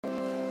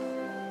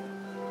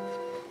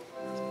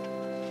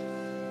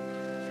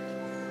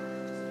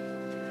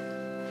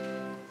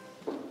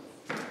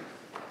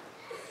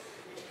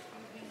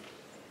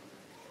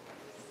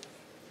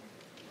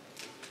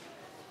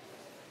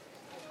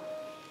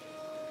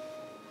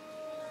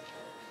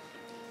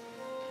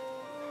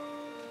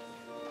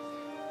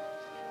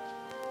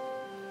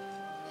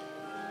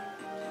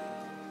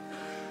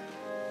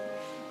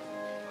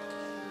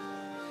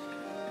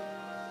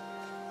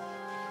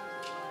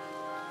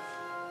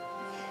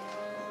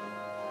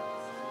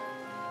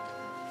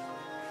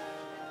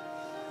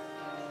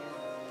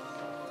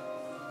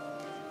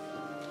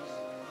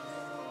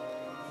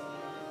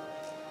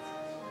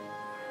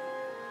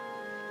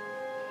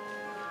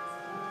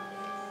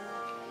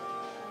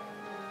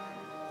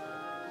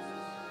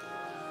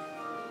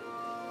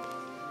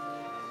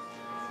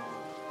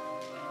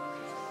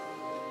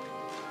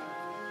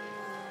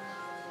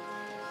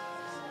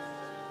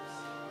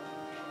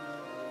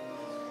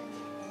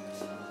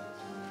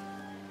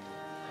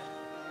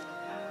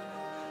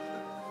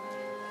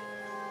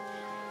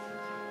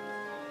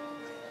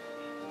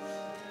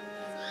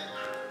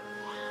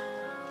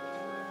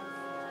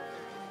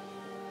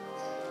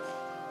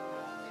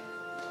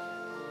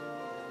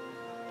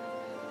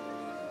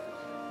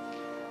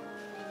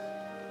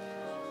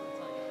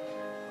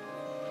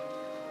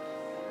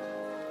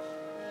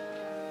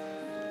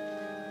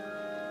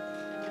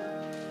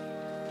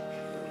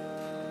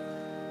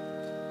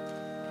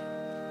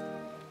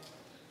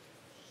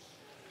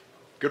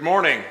Good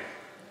morning.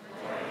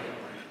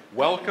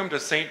 Welcome to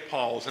St.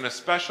 Paul's, and a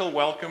special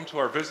welcome to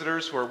our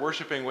visitors who are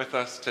worshiping with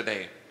us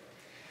today.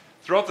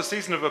 Throughout the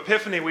season of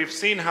Epiphany, we've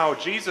seen how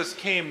Jesus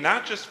came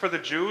not just for the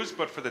Jews,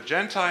 but for the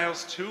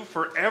Gentiles too,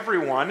 for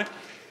everyone.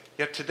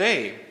 Yet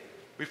today,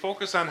 we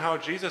focus on how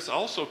Jesus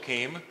also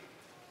came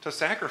to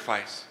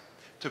sacrifice,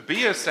 to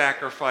be a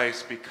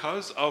sacrifice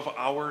because of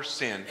our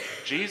sin.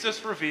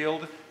 Jesus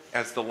revealed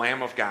as the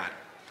Lamb of God.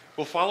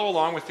 We'll follow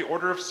along with the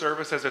order of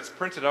service as it's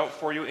printed out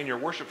for you in your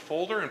worship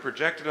folder and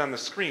projected on the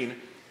screen.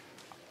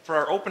 For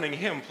our opening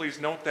hymn,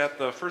 please note that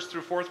the first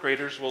through fourth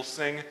graders will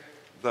sing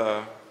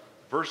the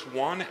verse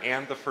 1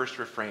 and the first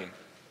refrain.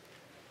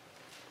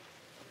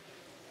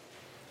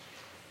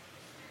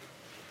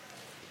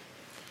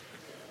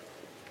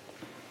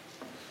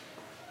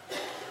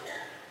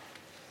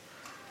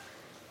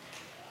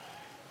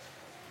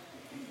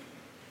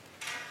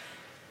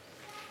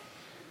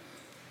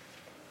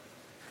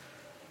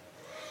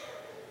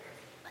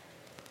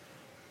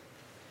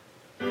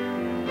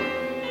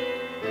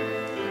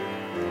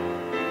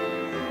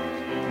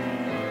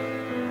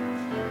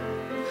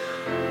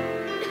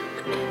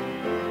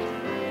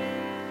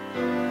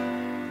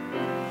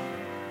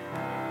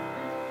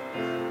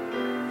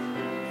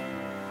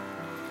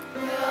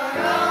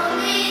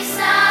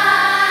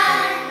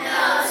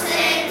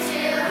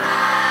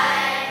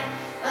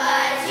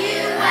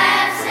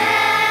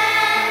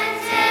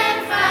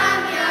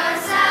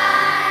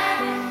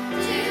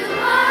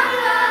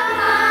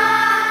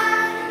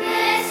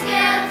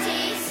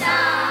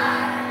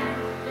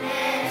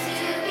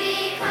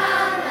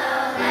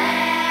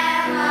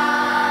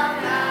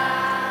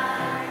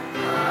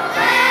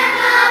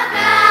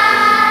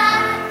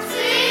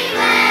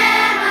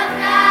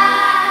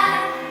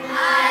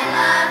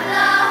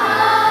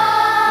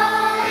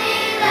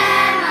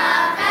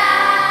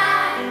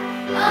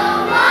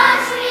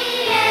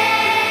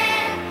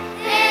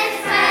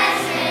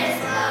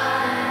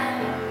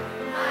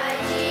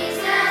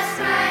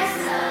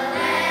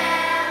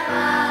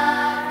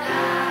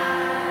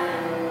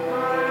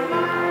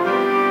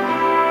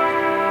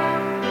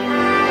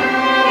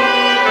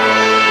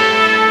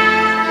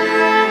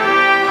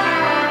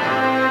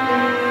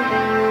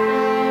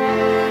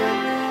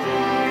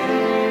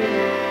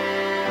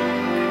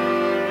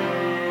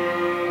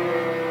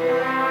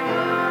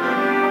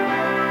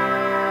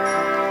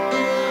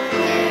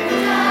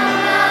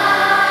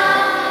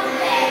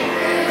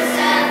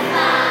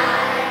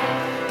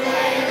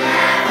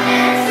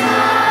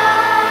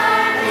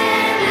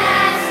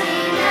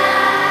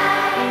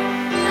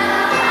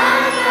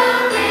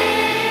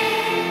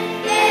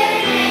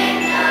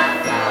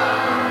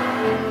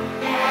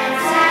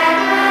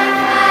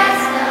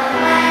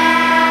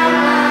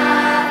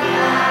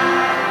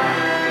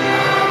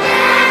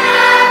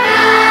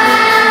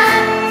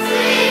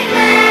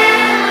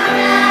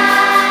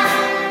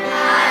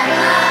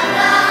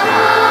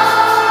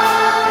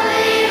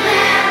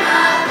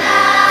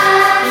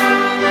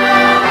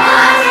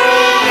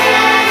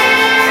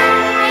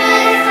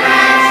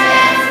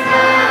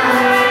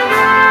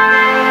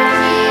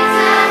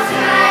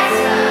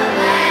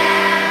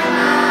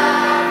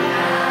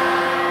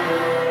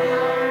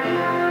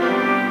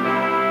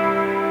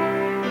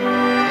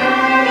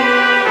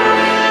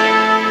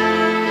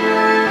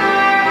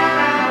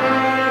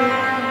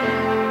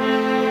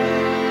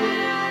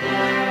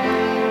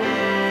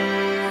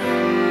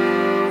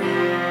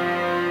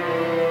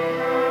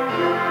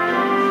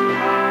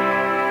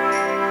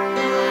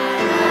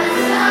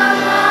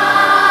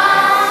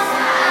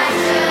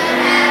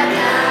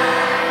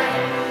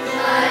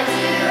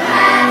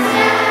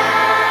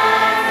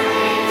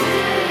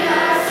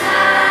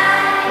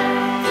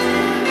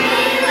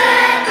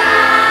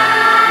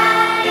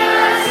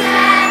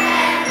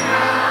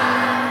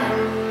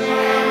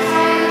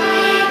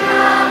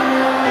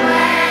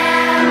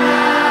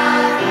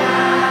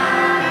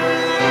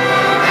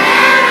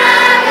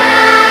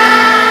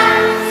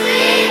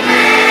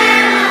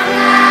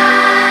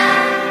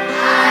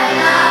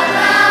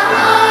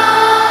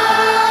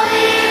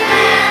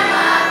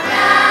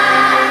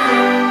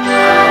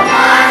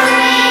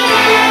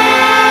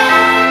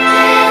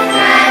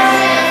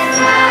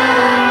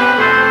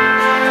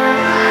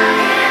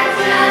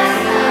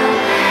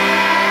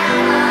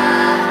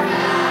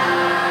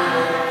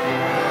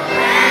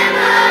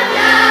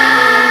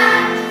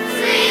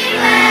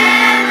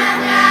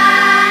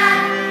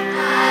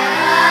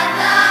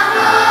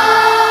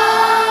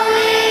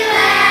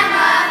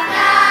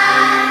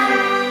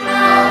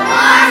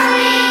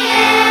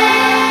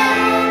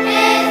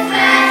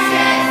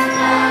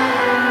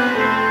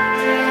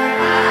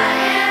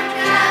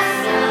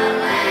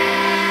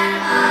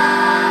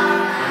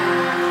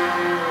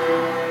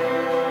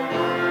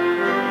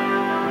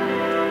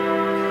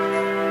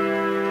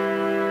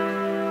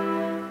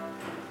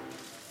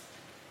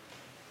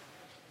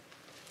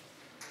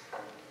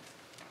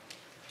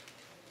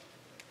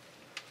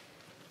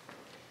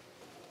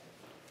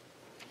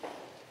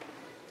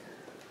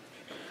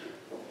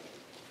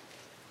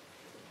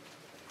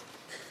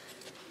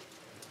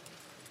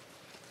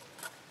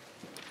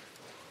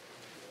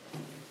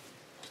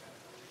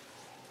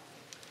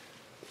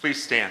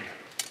 Please stand.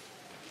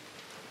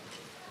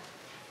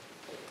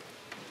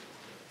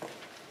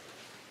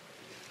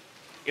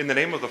 In the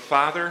name of the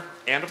Father,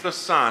 and of the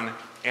Son,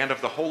 and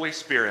of the Holy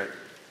Spirit.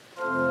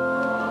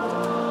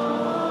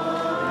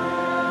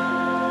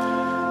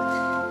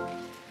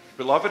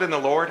 Beloved in the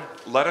Lord,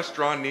 let us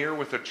draw near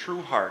with a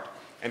true heart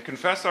and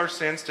confess our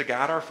sins to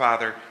God our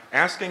Father,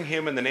 asking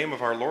him in the name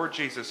of our Lord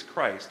Jesus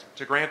Christ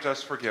to grant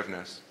us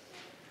forgiveness.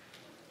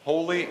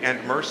 Holy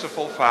and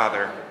merciful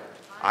Father,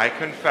 I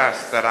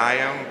confess that I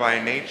am by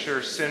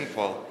nature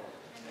sinful,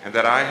 and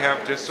that I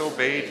have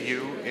disobeyed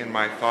you in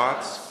my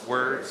thoughts,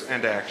 words,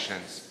 and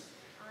actions.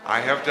 I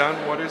have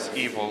done what is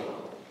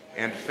evil,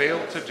 and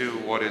failed to do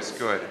what is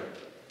good.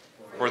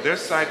 For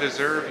this I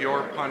deserve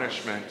your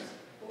punishment,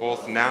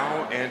 both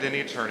now and in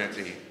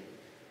eternity.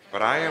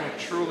 But I am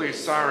truly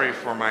sorry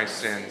for my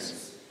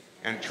sins,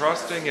 and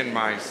trusting in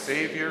my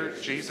Savior,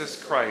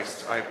 Jesus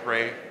Christ, I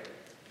pray,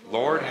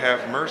 Lord,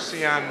 have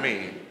mercy on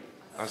me,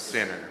 a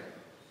sinner.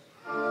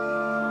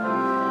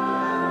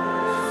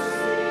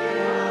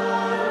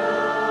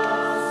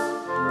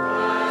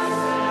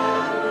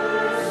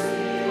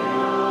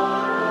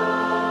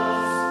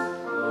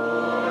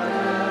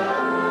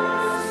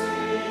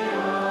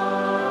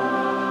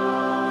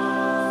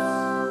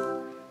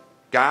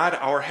 God,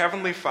 our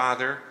Heavenly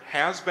Father,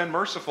 has been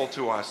merciful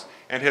to us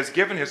and has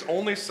given his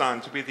only Son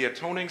to be the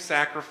atoning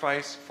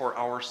sacrifice for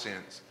our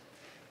sins.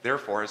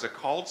 Therefore, as a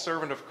called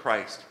servant of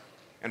Christ,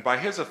 and by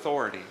his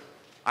authority,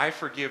 I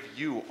forgive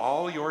you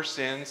all your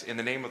sins in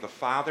the name of the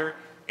Father,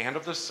 and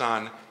of the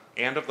Son,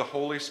 and of the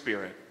Holy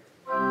Spirit.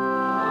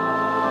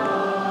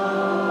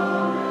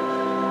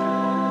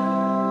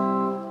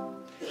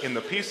 In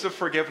the peace of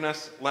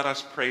forgiveness, let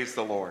us praise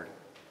the Lord.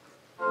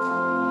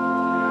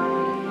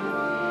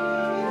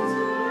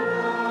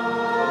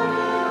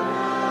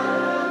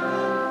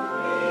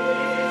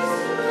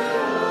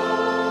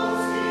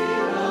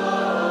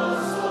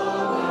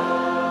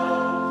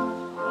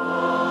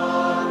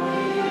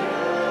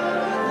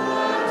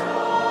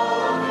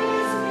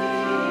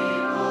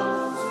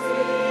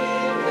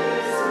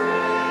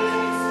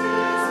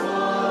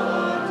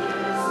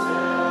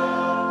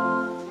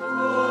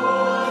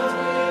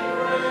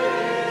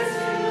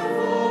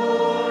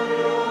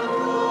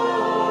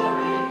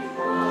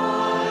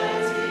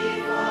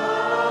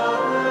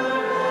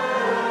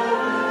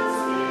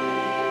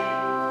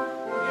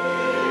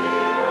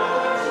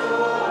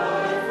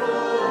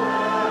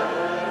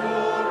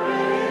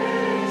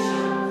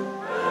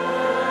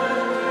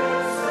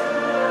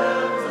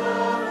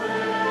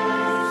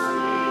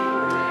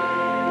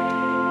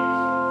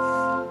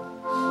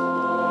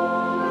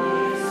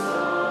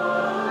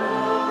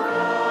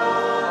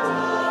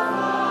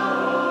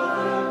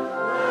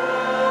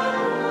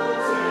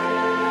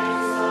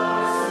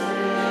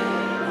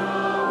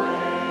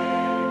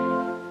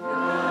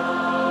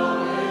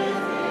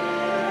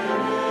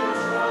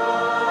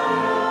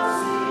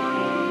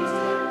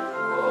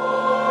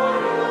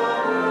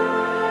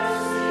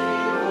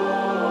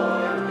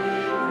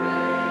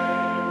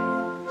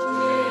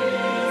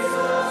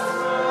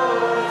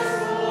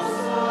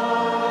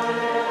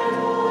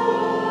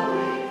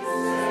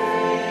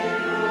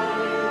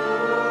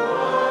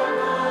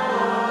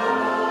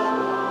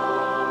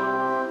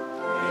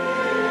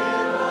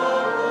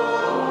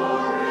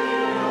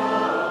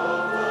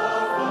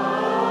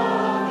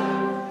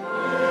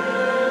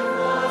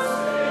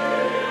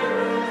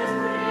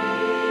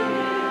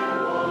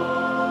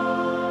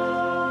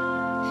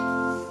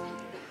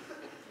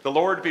 The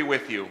Lord be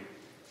with you.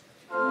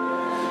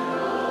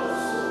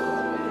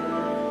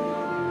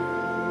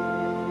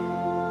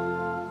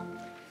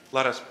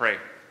 Let us pray.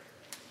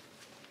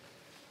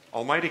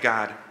 Almighty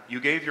God,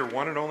 you gave your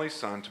one and only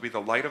Son to be the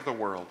light of the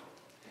world.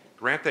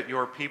 Grant that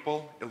your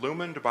people,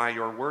 illumined by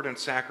your word and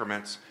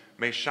sacraments,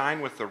 may shine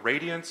with the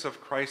radiance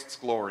of Christ's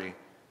glory,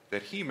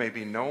 that he may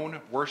be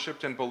known,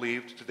 worshipped, and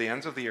believed to the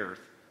ends of the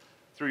earth.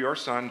 Through your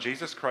Son,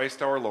 Jesus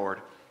Christ our Lord,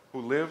 who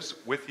lives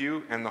with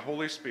you and the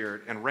Holy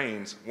Spirit and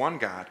reigns, one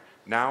God,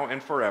 now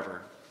and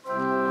forever.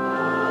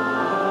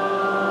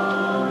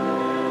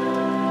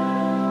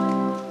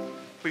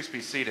 Please be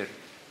seated.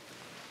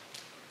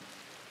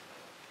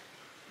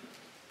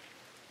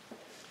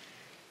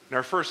 In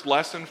our first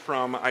lesson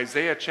from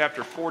Isaiah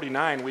chapter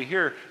 49, we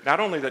hear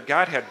not only that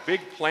God had big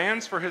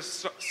plans for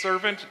his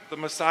servant, the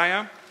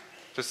Messiah,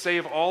 to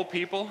save all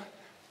people,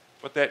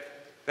 but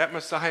that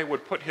Messiah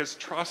would put his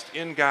trust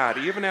in God,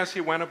 even as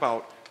he went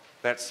about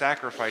that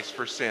sacrifice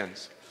for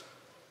sins.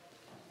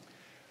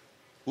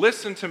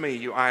 Listen to me,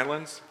 you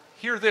islands.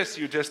 Hear this,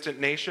 you distant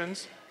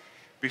nations.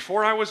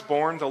 Before I was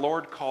born, the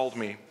Lord called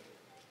me.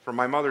 From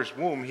my mother's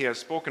womb, he has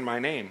spoken my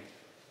name.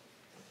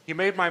 He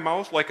made my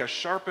mouth like a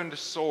sharpened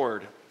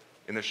sword.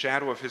 In the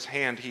shadow of his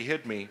hand, he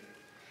hid me.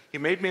 He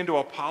made me into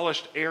a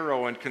polished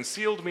arrow and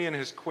concealed me in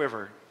his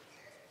quiver.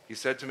 He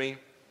said to me,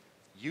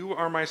 "You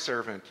are my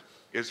servant,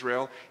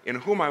 Israel,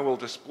 in whom I will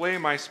display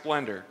my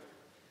splendor."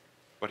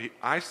 But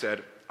I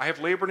said, "I have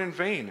labored in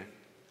vain.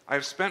 I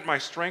have spent my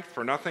strength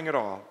for nothing at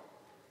all.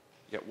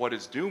 Yet what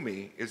is due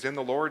me is in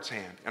the Lord's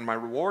hand, and my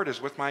reward is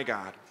with my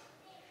God.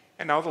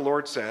 And now the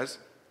Lord says,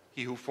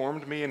 He who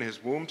formed me in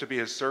his womb to be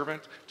his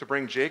servant, to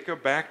bring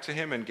Jacob back to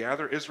him and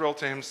gather Israel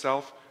to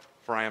himself,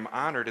 for I am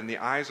honored in the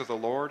eyes of the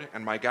Lord,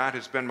 and my God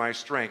has been my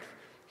strength.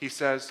 He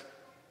says,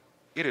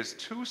 It is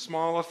too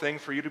small a thing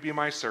for you to be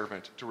my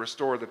servant, to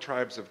restore the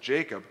tribes of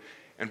Jacob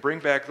and bring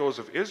back those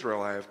of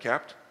Israel I have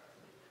kept.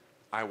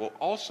 I will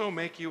also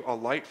make you a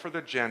light for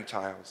the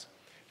Gentiles,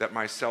 that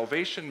my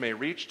salvation may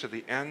reach to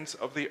the ends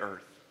of the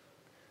earth.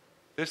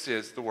 This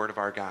is the word of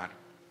our God.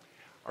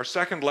 Our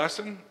second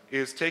lesson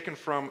is taken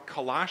from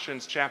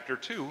Colossians chapter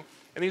 2,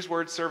 and these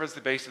words serve as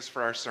the basis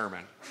for our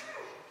sermon.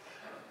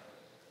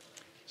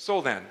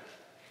 So then,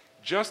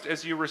 just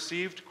as you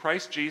received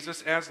Christ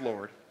Jesus as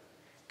Lord,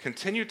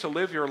 continue to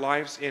live your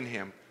lives in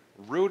him,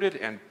 rooted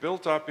and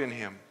built up in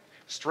him,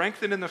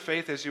 strengthened in the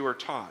faith as you are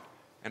taught,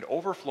 and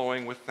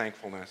overflowing with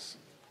thankfulness.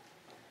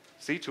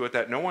 See to it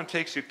that no one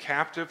takes you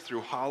captive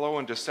through hollow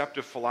and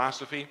deceptive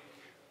philosophy,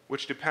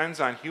 which depends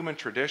on human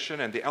tradition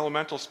and the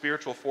elemental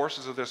spiritual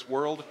forces of this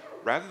world,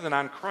 rather than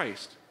on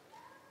Christ.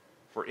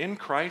 For in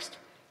Christ,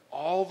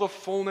 all the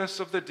fullness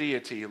of the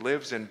deity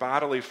lives in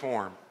bodily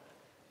form,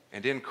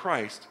 and in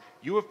Christ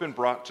you have been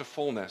brought to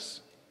fullness.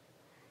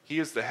 He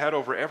is the head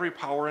over every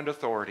power and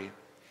authority.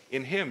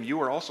 In him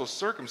you are also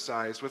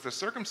circumcised with a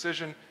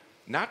circumcision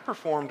not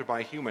performed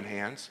by human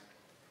hands.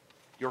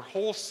 Your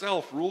whole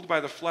self, ruled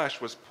by the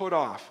flesh, was put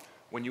off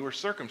when you were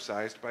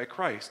circumcised by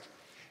Christ,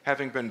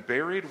 having been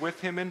buried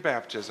with him in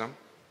baptism,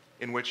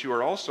 in which you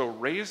are also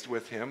raised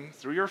with him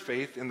through your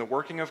faith in the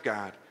working of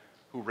God,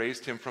 who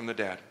raised him from the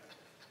dead.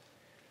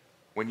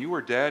 When you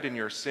were dead in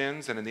your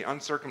sins and in the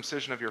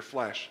uncircumcision of your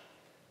flesh,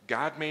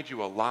 God made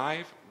you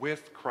alive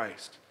with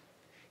Christ.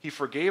 He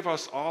forgave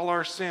us all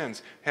our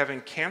sins,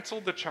 having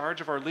canceled the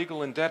charge of our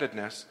legal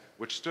indebtedness,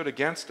 which stood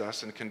against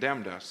us and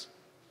condemned us.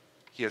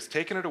 He has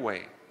taken it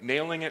away,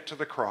 nailing it to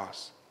the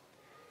cross.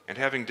 And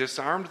having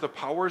disarmed the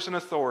powers and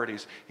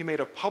authorities, he made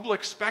a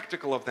public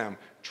spectacle of them,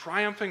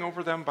 triumphing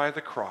over them by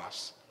the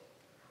cross.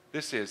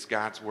 This is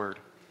God's word.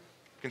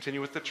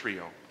 Continue with the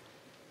trio.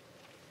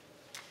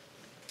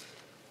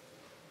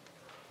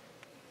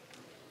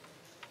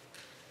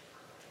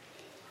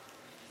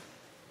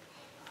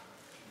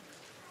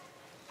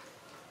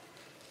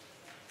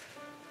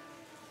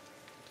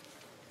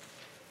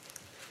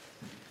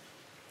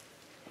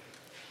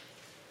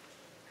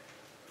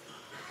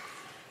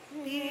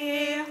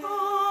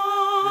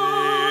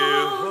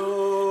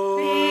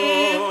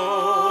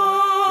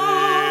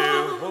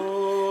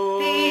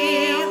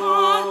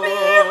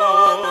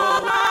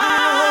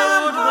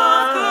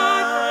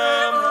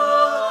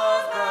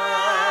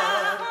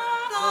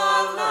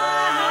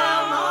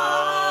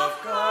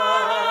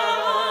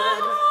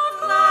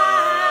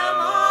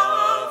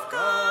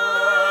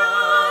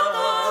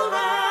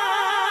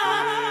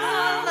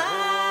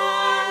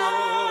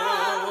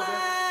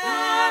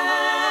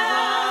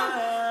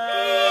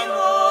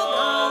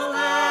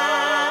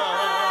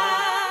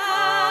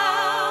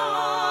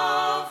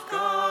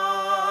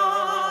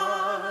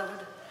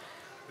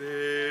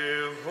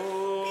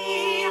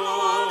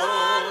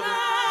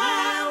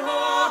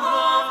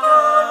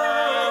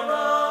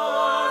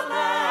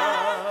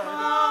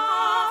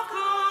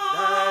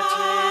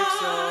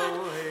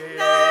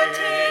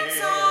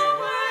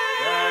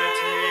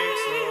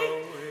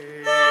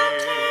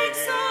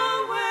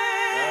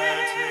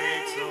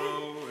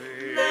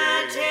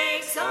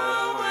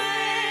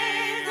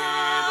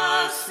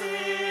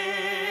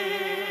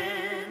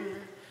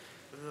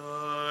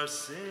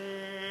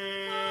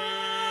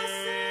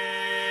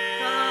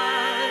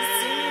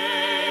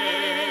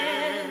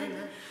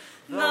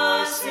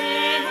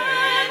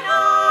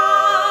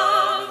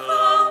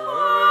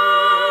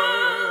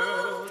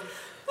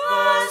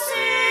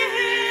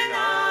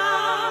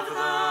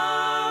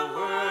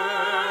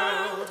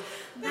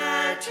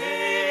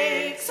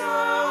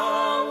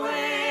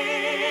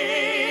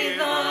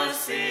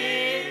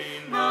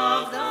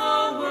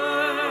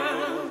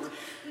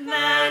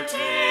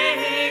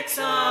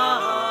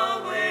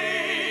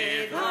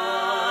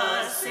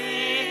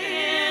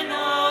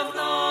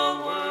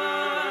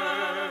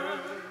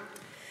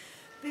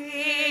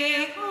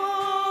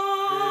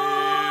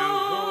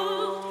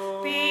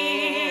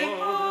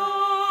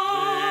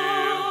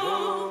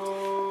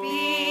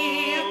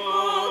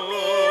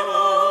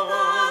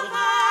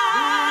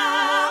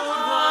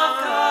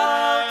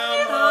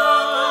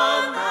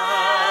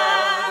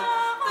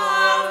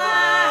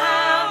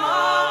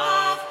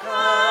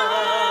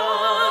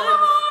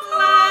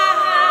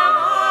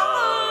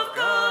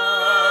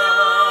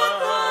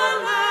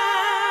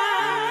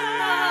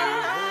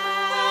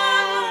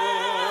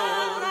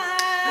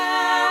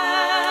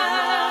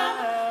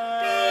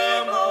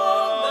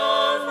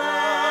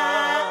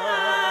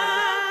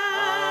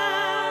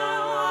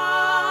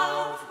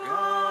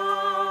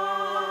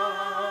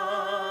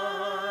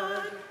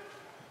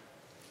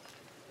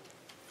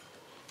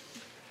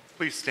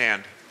 Please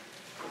stand.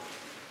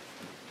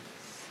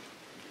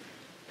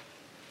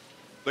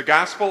 The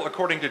Gospel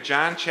according to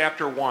John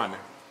chapter 1.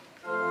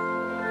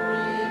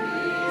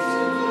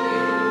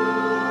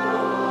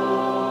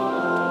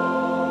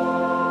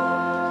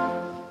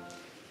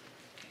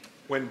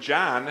 When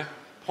John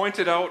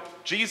pointed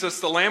out Jesus,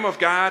 the Lamb of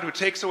God who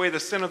takes away the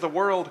sin of the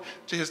world,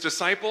 to his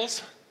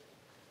disciples,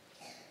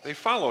 they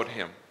followed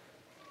him.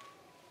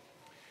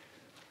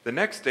 The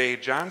next day,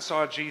 John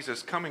saw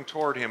Jesus coming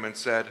toward him and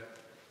said,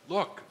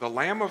 "Look, the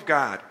Lamb of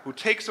God who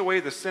takes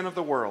away the sin of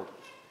the world.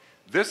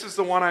 This is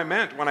the one I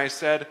meant when I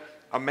said,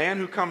 'A man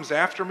who comes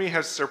after me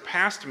has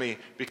surpassed me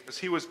because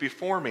he was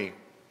before me.'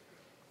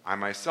 I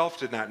myself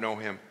did not know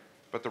him,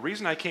 but the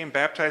reason I came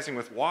baptizing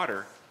with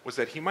water was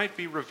that he might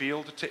be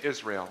revealed to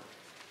Israel."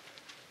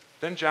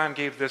 Then John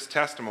gave this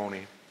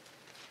testimony,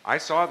 "I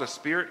saw the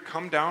Spirit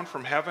come down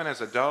from heaven as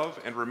a dove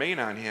and remain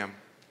on him.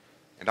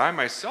 And I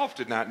myself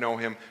did not know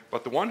him,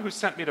 but the one who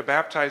sent me to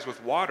baptize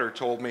with water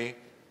told me,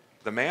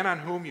 'The man on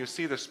whom you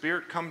see the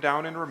Spirit come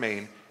down and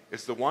remain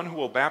is the one who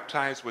will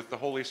baptize with the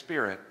Holy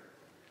Spirit.'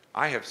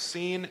 I have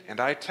seen and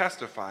I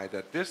testify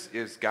that this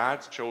is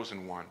God's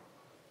chosen one."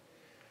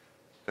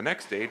 The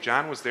next day,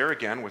 John was there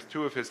again with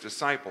two of his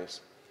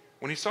disciples.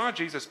 When he saw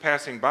Jesus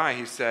passing by,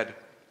 he said,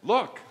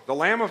 "Look, the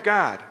Lamb of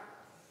God."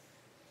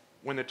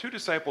 When the two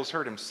disciples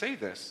heard him say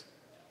this,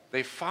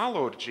 they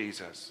followed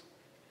Jesus.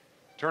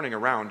 Turning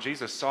around,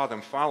 Jesus saw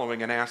them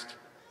following and asked,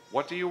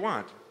 "What do you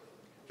want?"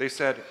 They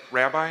said,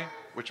 "Rabbi,"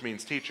 which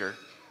means teacher,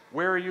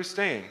 "where are you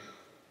staying?"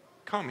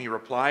 "Come," he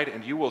replied,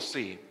 "and you will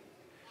see."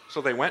 So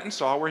they went and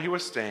saw where he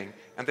was staying,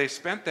 and they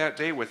spent that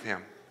day with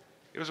him.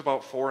 It was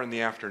about 4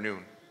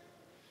 p.m.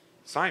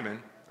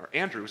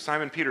 Andrew,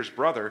 Simon Peter's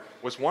brother,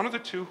 was one of the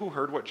two who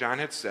heard what John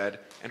had said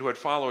and who had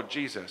followed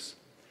Jesus.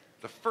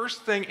 The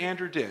first thing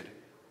Andrew did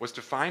was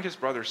to find his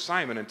brother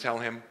Simon and tell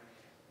him,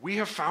 "We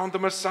have found the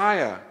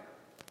Messiah,"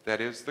 that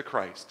is, the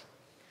Christ.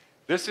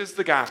 This is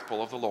the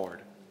gospel of the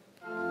Lord.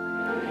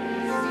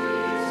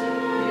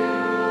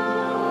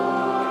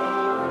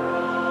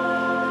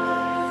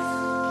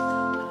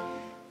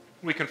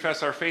 We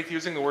confess our faith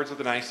using the words of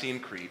the Nicene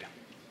Creed.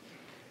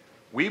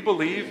 We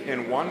believe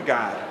in one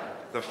God,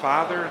 the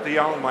Father, the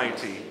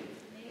Almighty,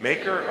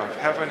 maker of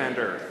heaven and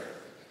earth,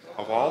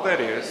 of all that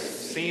is,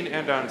 seen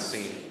and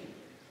unseen.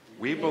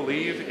 We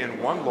believe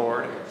in one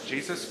Lord,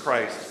 Jesus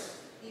Christ,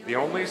 the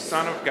only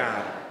Son of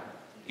God,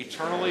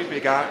 eternally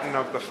begotten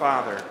of the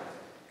Father,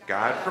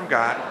 God from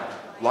God,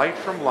 light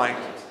from light,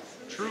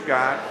 true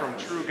God from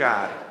true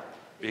God,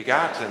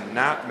 begotten,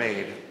 not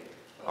made,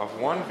 of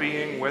one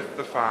being with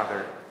the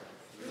Father.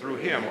 Through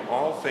him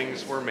all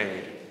things were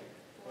made.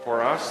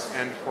 For us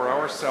and for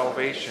our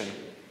salvation,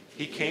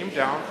 he came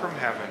down from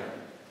heaven,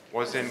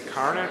 was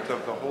incarnate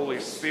of the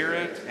Holy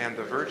Spirit and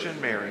the Virgin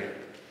Mary,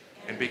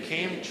 and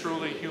became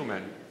truly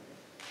human.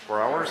 For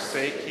our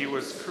sake he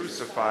was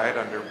crucified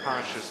under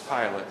Pontius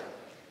Pilate.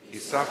 He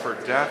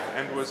suffered death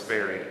and was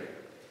buried.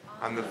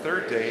 On the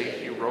third day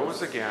he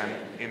rose again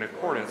in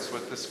accordance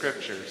with the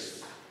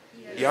Scriptures.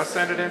 He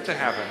ascended into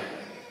heaven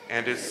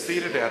and is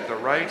seated at the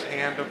right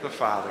hand of the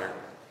Father.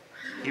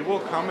 He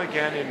will come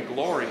again in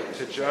glory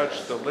to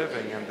judge the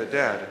living and the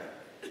dead,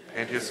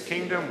 and his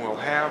kingdom will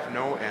have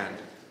no end.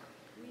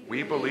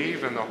 We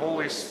believe in the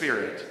Holy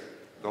Spirit,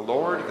 the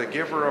Lord, the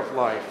giver of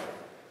life,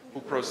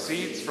 who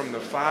proceeds from the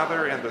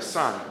Father and the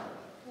Son,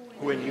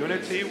 who in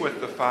unity with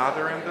the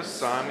Father and the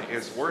Son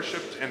is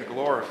worshipped and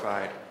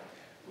glorified,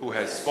 who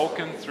has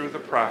spoken through the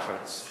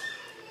prophets.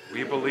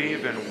 We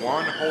believe in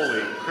one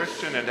holy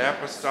Christian and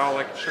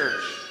apostolic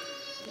church.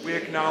 We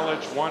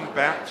acknowledge one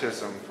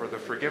baptism for the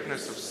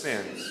forgiveness of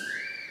sins.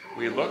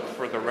 We look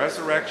for the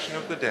resurrection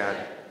of the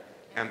dead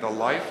and the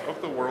life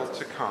of the world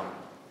to come.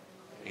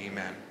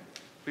 Amen.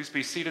 Please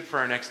be seated for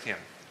our next hymn.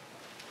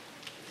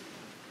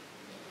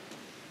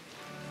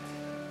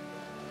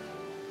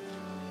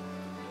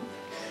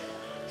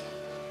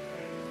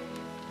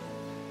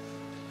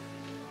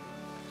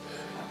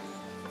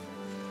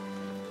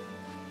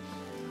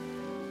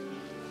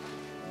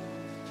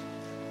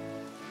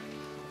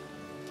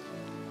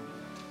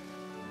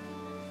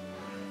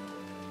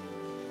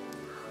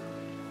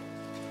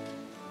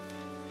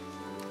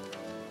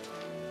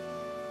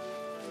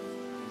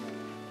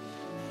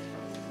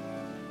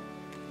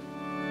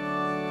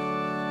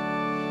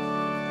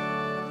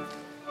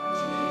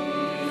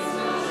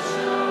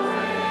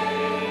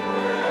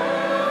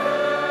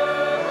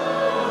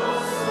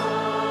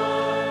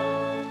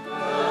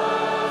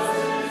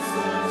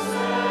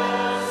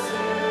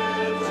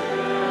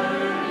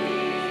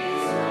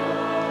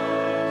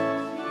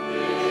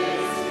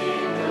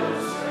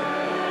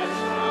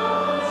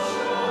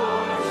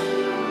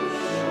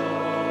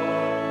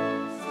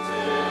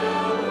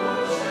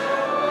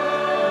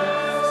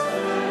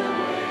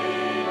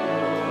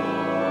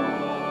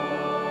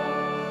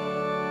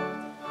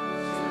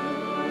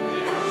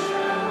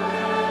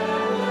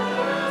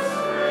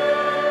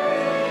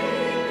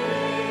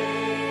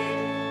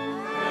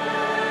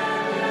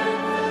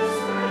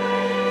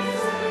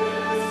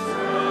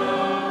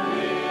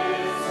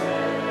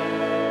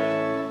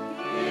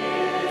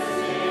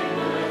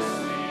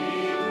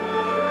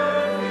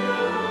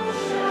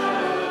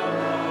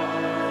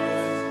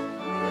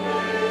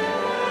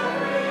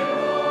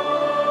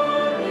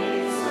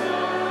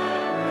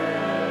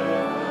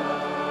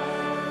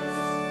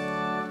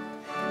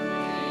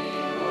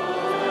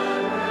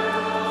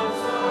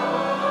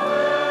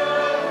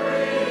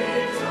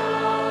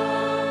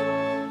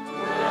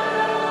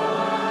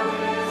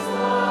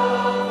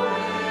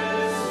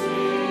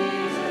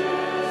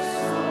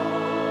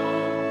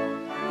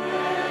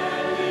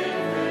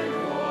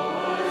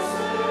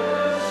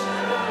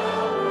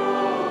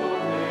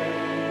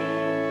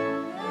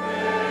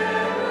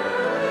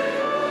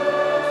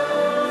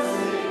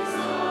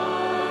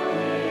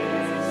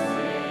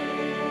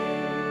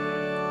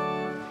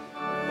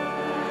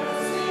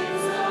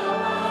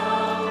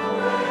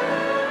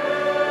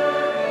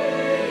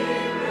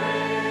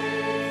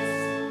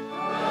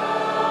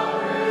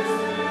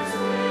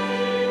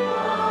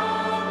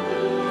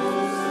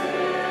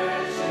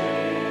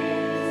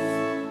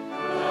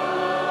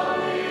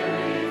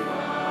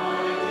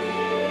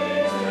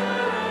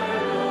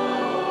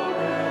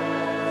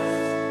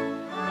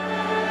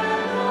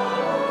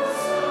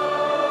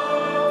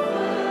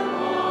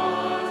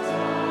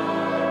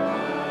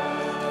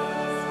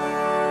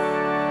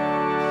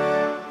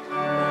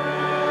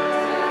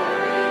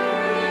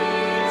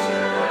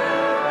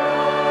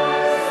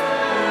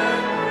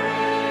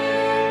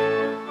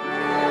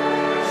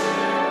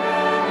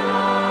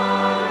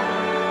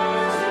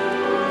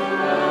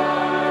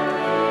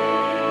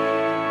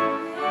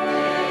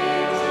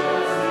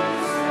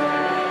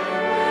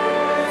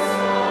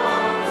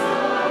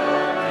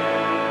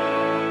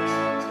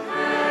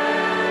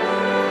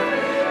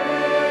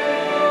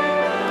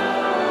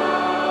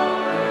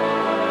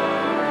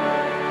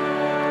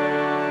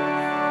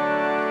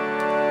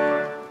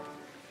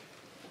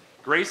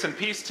 Grace and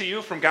peace to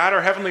you from God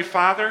our Heavenly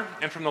Father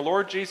and from the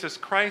Lord Jesus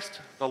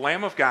Christ, the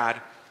Lamb of God.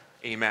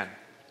 Amen.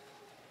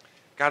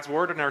 God's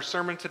word in our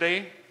sermon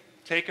today,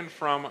 taken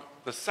from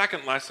the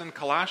second lesson,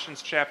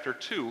 Colossians chapter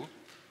 2.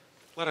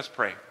 Let us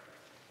pray.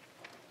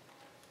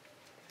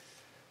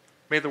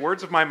 May the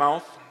words of my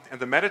mouth and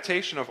the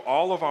meditation of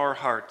all of our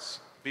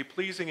hearts be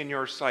pleasing in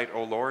your sight,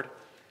 O Lord,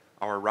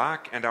 our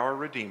rock and our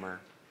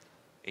Redeemer.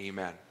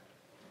 Amen.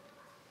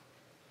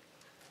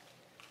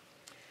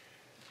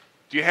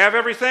 Do you have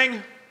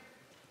everything?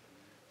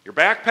 Your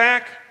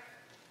backpack?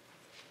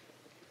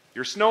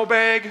 Your snow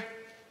bag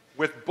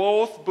with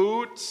both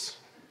boots?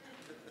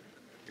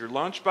 Your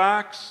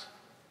lunchbox?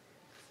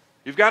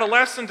 You've got a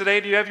lesson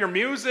today. Do you have your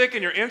music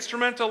and your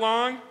instrument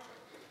along?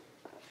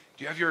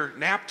 Do you have your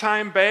nap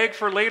time bag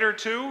for later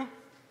too?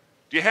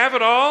 Do you have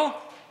it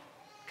all?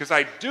 Because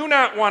I do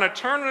not want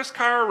to turn this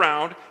car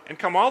around and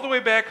come all the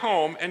way back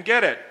home and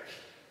get it.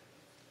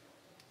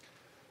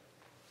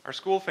 Our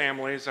school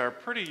families are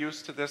pretty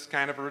used to this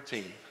kind of a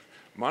routine,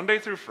 Monday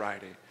through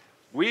Friday,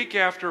 week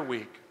after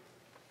week.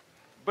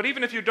 But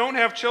even if you don't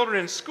have children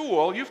in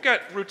school, you've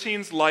got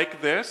routines like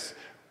this,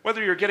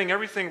 whether you're getting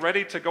everything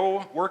ready to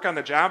go work on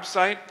the job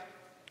site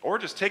or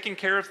just taking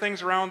care of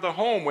things around the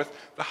home with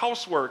the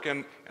housework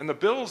and the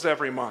bills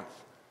every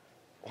month,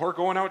 or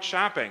going out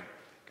shopping.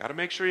 Got to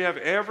make sure you have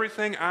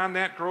everything on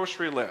that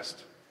grocery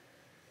list.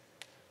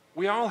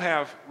 We all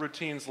have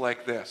routines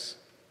like this.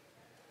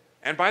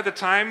 And by the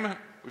time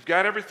we've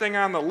got everything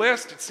on the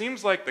list, it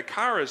seems like the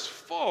car is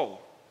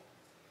full.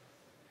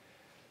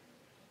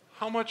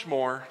 How much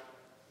more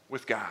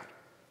with God?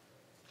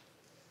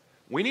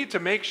 We need to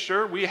make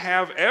sure we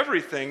have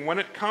everything when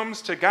it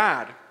comes to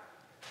God,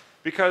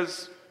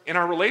 because in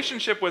our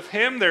relationship with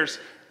Him, there's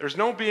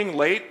no being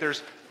late,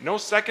 there's no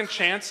second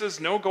chances,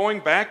 no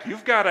going back.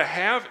 You've got to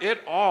have it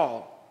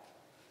all.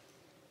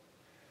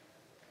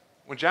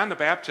 When John the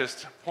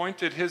Baptist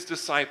pointed his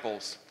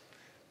disciples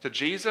to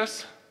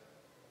Jesus,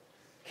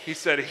 he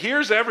said,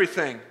 "Here's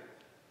everything.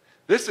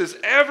 This is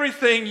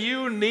everything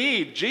you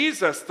need.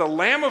 Jesus, the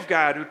Lamb of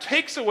God, who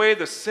takes away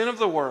the sin of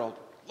the world.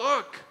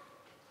 Look."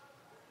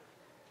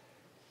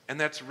 And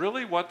that's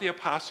really what the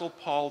Apostle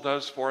Paul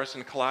does for us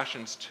in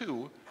Colossians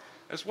 2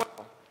 as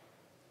well.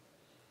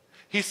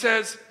 He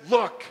says,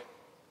 look,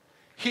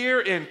 here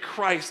in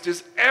Christ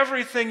is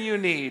everything you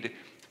need.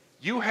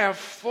 You have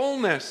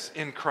fullness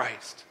in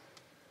Christ.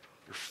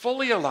 You're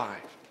fully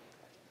alive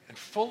and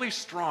fully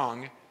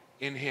strong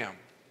in Him.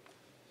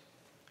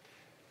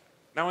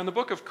 Now, in the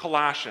book of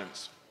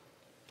Colossians,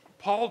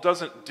 Paul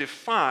doesn't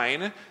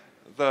define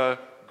the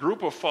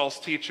group of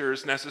false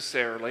teachers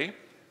necessarily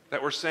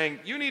that were saying,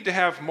 you need to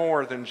have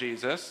more than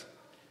Jesus.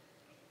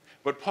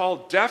 But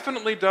Paul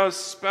definitely does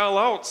spell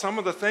out some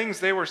of the things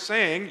they were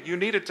saying you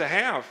needed to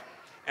have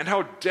and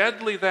how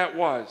deadly that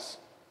was.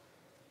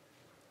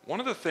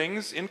 One of the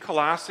things in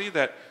Colossae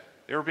that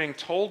they were being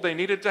told they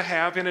needed to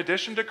have in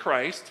addition to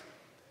Christ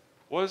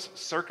was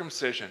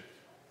circumcision.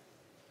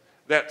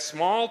 That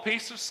small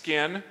piece of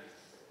skin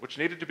which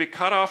needed to be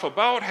cut off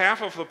about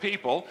half of the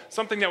people,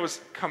 something that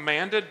was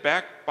commanded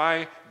back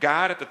by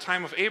God at the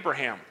time of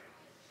Abraham.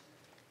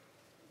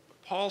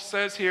 Paul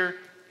says here,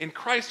 in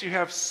Christ you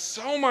have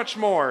so much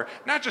more,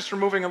 not just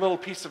removing a little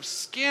piece of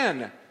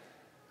skin,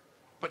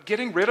 but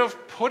getting rid of,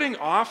 putting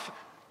off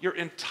your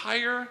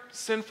entire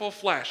sinful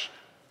flesh.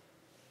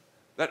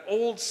 That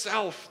old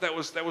self that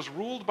was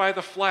ruled by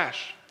the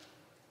flesh.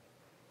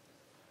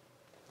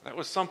 That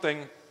was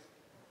something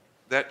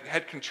that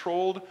had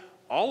controlled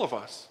all of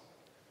us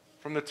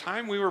from the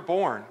time we were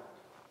born,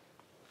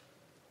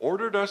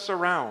 ordered us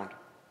around.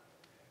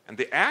 And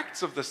the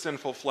acts of the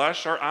sinful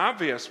flesh are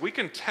obvious. We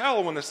can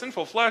tell when the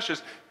sinful flesh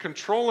is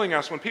controlling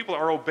us, when people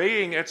are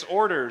obeying its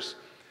orders.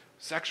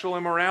 Sexual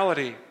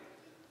immorality,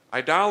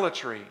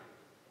 idolatry,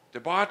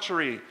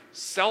 debauchery,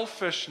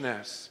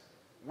 selfishness,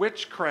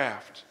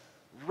 witchcraft,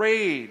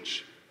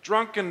 rage,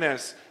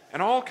 drunkenness,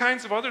 and all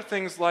kinds of other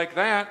things like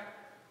that,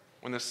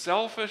 when the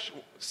selfish,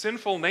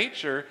 sinful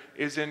nature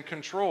is in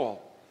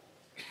control.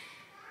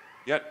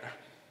 Yet,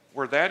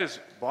 where that is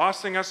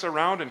bossing us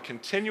around and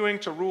continuing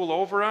to rule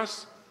over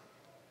us,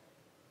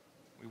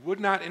 we would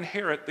not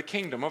inherit the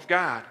kingdom of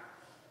God.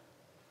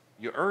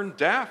 You earn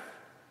death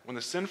when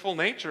the sinful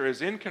nature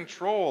is in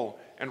control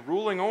and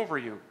ruling over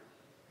you.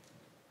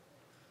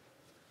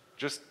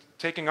 Just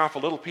taking off a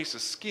little piece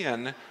of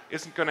skin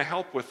isn't going to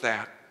help with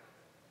that.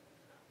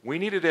 We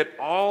needed it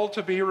all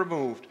to be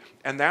removed,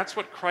 and that's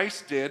what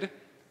Christ did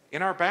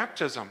in our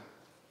baptism.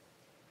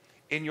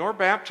 In your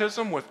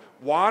baptism with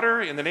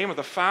water, in the name of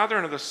the Father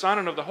and of the Son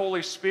and of the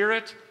Holy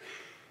Spirit,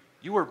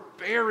 you were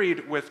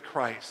buried with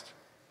Christ,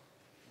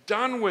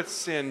 done with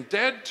sin,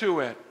 dead to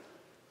it,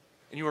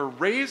 and you were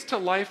raised to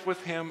life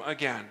with Him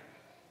again,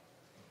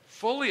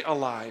 fully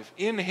alive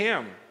in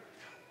Him.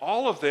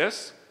 All of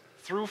this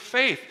through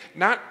faith,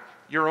 not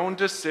your own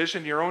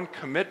decision, your own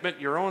commitment,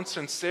 your own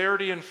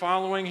sincerity in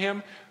following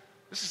Him.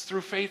 This is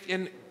through faith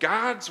in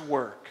God's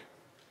work.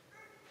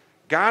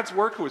 God's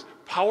work, who is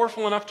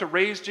powerful enough to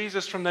raise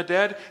Jesus from the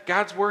dead,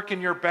 God's work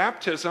in your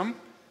baptism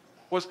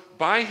was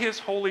by his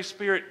Holy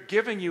Spirit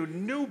giving you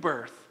new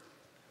birth,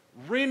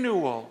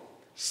 renewal,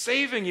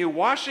 saving you,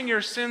 washing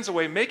your sins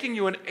away, making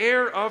you an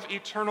heir of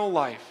eternal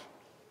life.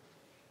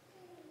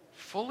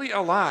 Fully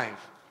alive.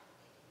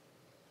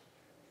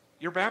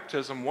 Your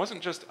baptism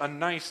wasn't just a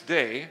nice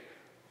day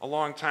a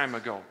long time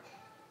ago,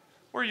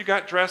 where you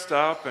got dressed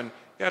up and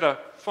had a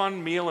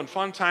fun meal and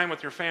fun time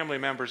with your family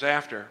members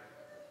after.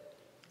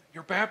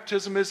 Your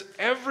baptism is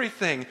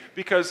everything,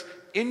 because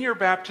in your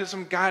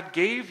baptism, God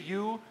gave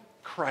you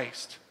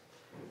Christ.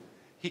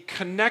 He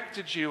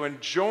connected you and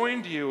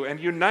joined you and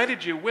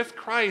united you with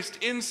Christ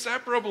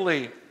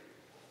inseparably.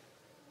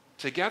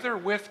 Together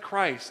with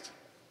Christ.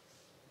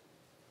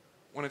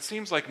 When it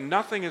seems like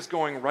nothing is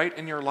going right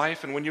in your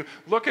life, and when you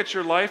look at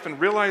your life and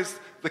realize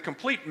the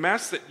complete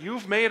mess that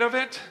you've made of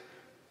it,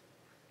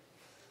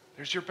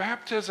 there's your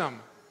baptism,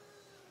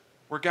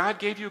 where God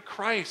gave you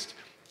Christ.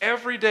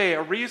 Every day,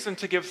 a reason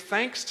to give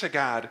thanks to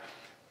God,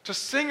 to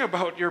sing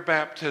about your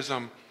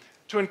baptism,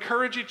 to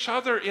encourage each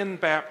other in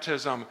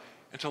baptism,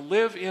 and to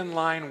live in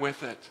line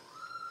with it.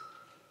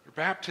 Your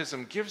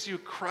baptism gives you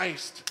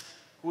Christ,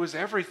 who is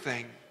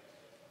everything.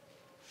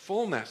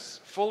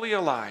 Fullness, fully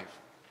alive.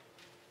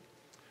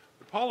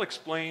 But Paul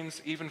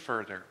explains even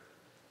further.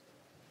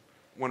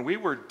 When we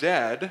were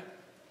dead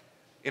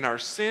in our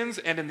sins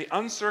and in the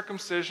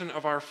uncircumcision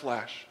of our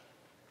flesh.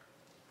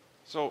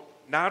 So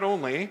not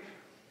only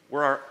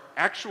were our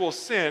actual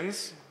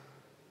sins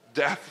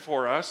death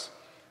for us,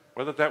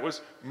 whether that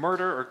was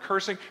murder or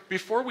cursing,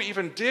 before we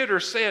even did or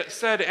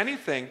said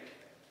anything,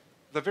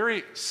 the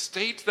very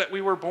state that we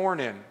were born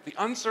in, the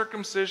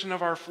uncircumcision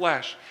of our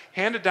flesh,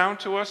 handed down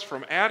to us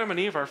from Adam and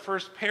Eve, our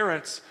first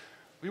parents,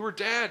 we were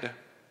dead.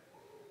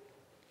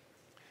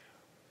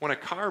 When a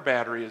car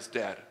battery is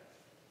dead,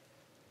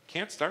 you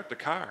can't start the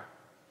car.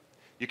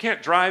 You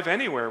can't drive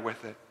anywhere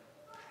with it.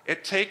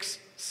 It takes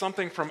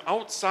something from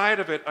outside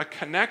of it, a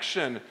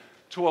connection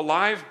to a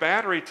live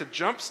battery, to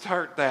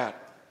jumpstart that.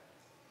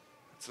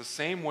 It's the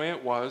same way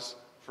it was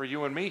for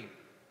you and me.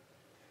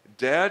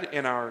 Dead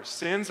in our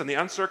sins and the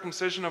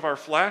uncircumcision of our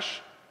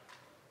flesh,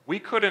 we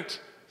couldn't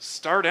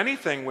start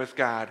anything with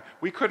God.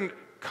 We couldn't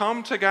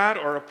come to God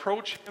or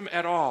approach Him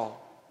at all.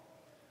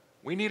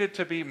 We needed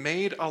to be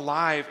made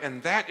alive,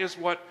 and that is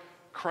what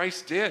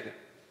Christ did.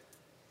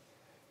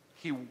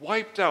 He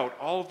wiped out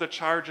all of the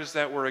charges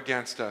that were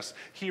against us.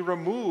 He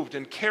removed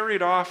and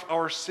carried off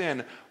our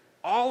sin,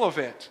 all of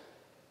it.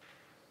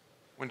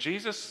 When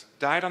Jesus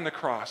died on the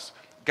cross,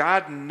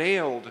 God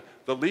nailed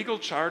the legal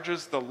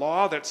charges, the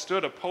law that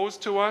stood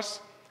opposed to us,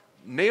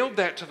 nailed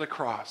that to the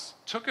cross,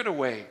 took it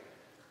away.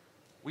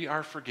 We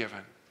are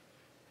forgiven.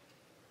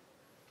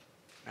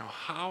 Now,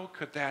 how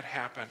could that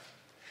happen?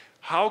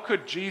 How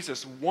could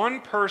Jesus,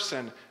 one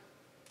person,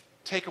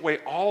 take away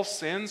all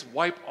sins,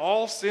 wipe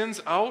all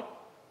sins out?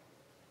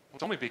 Well,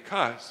 it's only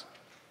because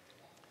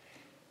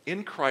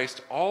in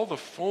Christ all the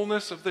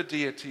fullness of the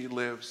deity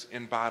lives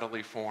in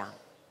bodily form.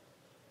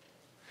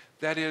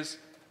 That is,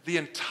 the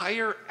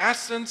entire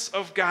essence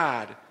of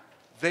God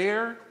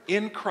there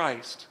in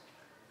Christ.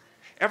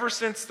 Ever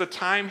since the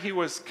time He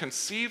was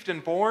conceived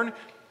and born,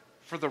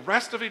 for the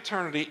rest of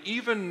eternity,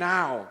 even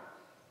now,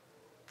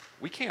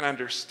 we can't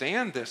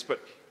understand this,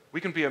 but we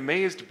can be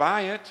amazed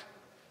by it.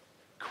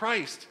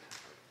 Christ,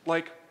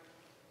 like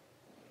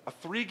a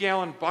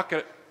 3-gallon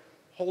bucket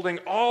holding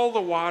all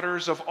the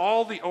waters of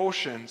all the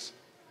oceans,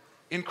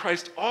 in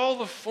Christ all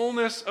the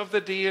fullness of the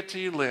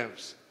deity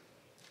lives.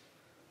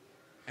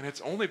 And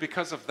it's only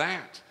because of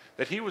that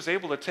He was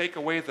able to take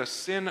away the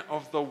sin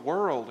of the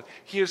world.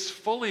 He is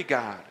fully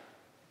God.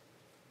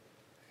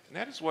 And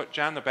that is what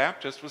John the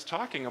Baptist was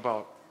talking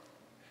about.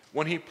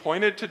 When he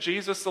pointed to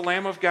Jesus, the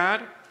Lamb of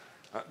God,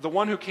 the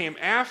one who came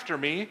after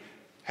me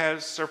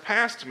has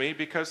surpassed me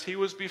because he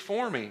was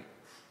before me.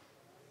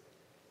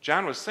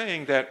 John was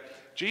saying that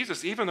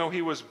Jesus, even though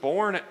he was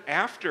born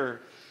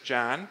after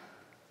John,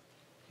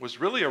 was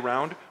really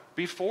around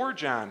before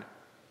John.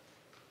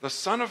 The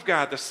Son of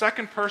God, the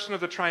second person of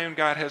the triune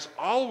God, has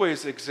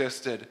always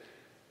existed.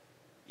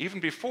 Even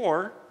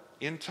before,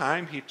 in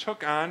time, he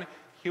took on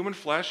human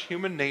flesh,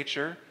 human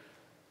nature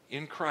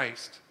in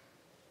Christ.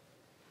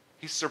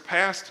 He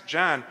surpassed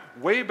John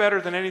way better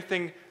than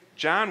anything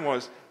John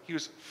was. He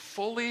was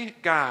fully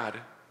God.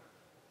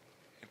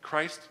 And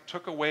Christ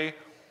took away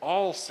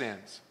all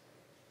sins.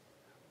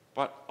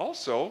 But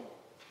also,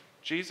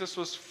 Jesus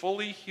was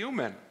fully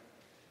human,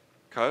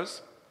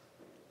 because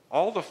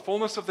all the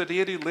fullness of the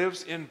deity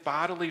lives in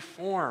bodily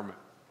form.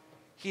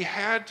 He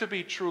had to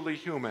be truly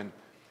human,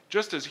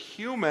 just as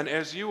human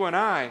as you and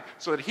I,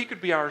 so that he could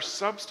be our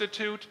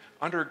substitute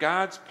under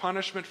God's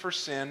punishment for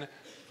sin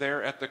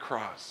there at the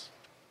cross.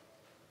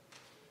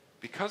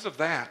 Because of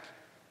that,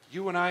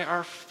 you and I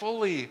are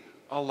fully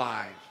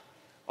alive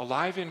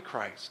in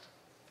Christ.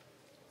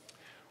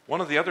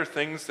 One of the other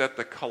things that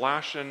the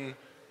Colossian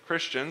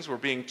Christians were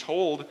being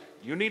told,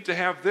 you need to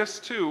have this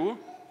too,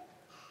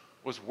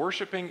 was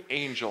worshiping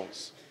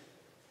angels.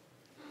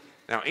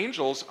 Now,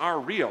 angels are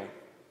real.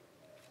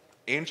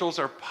 Angels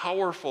are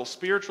powerful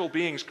spiritual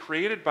beings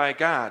created by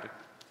God,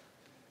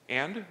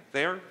 and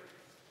they're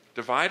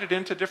divided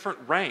into different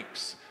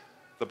ranks.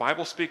 The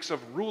Bible speaks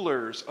of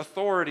rulers,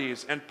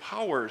 authorities, and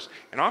powers,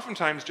 and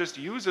oftentimes just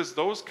uses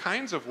those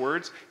kinds of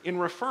words in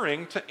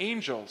referring to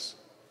angels.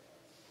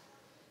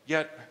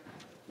 Yet,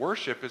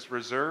 worship is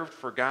reserved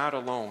for God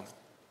alone.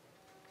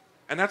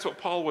 And that's what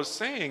Paul was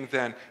saying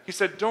then. He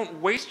said,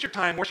 don't waste your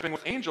time worshiping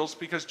with angels,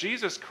 because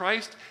Jesus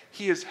Christ,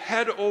 he is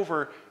head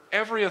over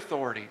every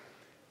authority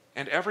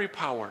and every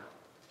power.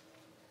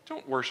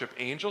 Don't worship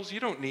angels. You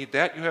don't need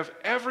that. You have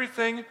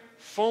everything,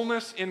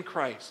 fullness in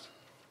Christ.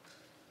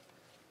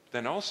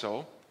 Then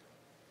also,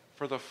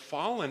 for the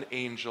fallen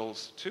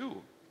angels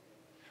too.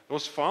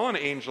 Those fallen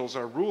angels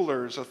are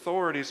rulers,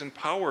 authorities, and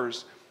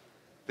powers.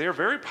 They are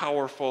very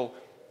powerful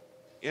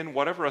in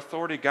whatever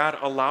authority God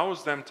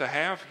allows them to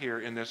have here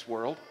in this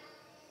world.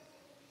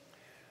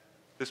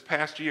 This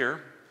past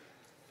year,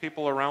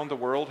 people around the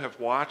world have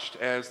watched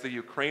as the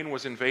Ukraine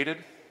was invaded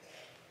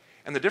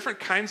and the different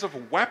kinds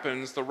of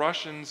weapons the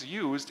Russians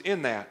used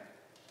in that.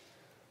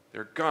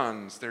 Their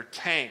guns, their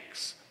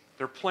tanks,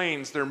 their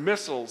planes, their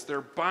missiles,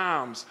 their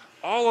bombs,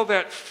 all of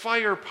that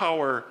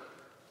firepower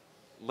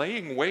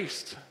laying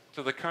waste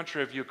to the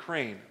country of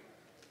Ukraine.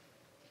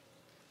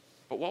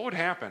 But what would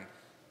happen?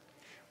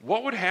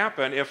 What would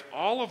happen if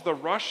all of the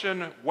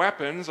Russian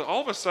weapons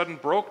all of a sudden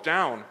broke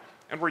down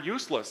and were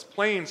useless?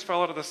 Planes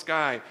fell out of the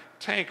sky,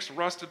 tanks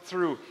rusted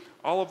through,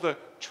 all of the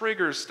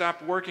triggers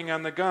stopped working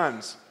on the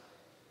guns.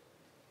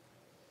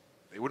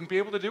 They wouldn't be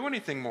able to do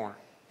anything more.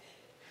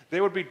 They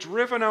would be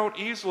driven out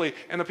easily,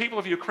 and the people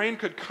of Ukraine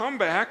could come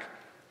back,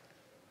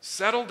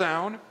 settle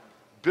down,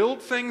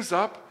 build things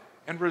up,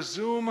 and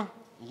resume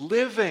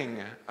living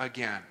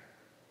again.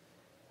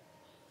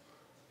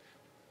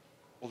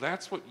 Well,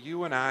 that's what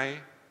you and I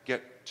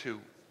get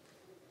to.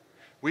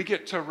 We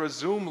get to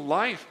resume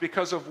life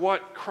because of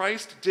what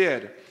Christ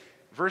did.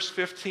 Verse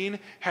 15,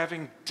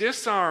 having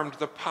disarmed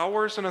the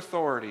powers and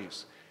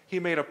authorities, he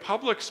made a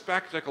public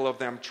spectacle of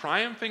them,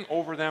 triumphing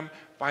over them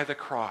by the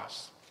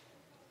cross.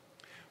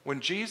 When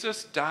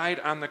Jesus died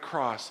on the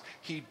cross,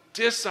 he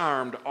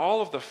disarmed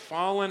all of the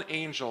fallen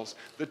angels,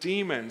 the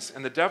demons,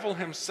 and the devil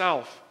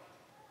himself.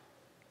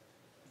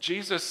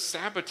 Jesus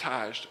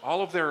sabotaged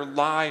all of their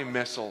lie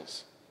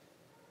missiles.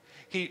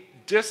 He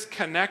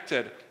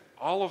disconnected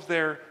all of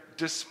their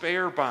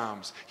despair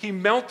bombs. He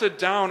melted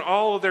down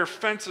all of their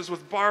fences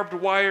with barbed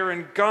wire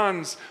and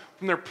guns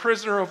from their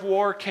prisoner of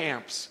war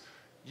camps.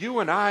 You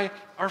and I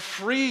are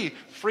free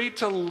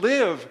to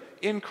live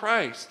in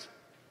Christ.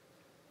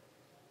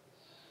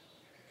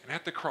 And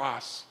at the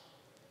cross,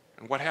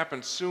 and what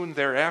happened soon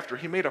thereafter,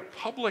 he made a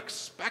public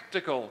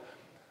spectacle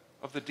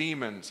of the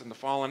demons and the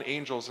fallen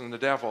angels and the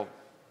devil.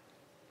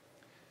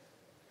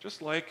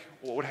 Just like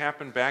what would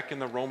happen back in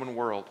the Roman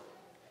world.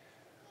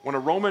 When a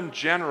Roman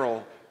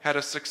general had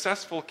a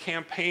successful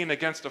campaign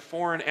against a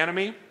foreign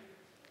enemy,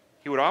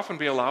 he would often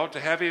be allowed to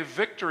have a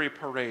victory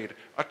parade,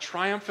 a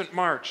triumphant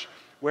march,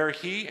 where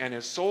he and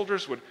his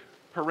soldiers would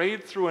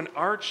parade through an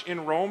arch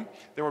in Rome.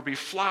 There would be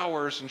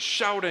flowers and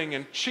shouting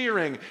and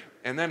cheering,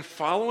 and then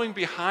following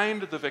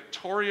behind the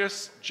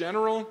victorious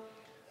general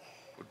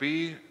would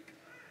be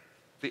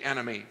the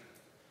enemy,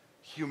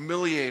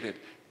 humiliated,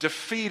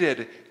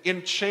 defeated,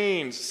 in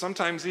chains,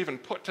 sometimes even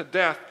put to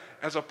death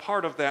as a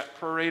part of that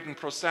parade and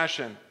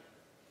procession.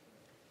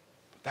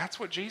 But that's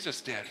what Jesus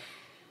did.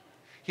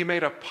 He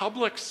made a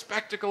public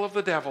spectacle of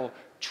the devil,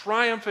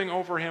 triumphing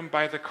over him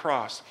by the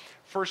cross.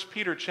 1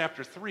 Peter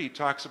chapter 3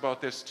 talks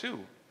about this too.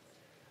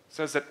 It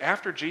says that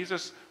after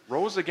Jesus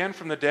rose again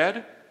from the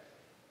dead,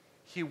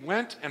 he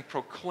went and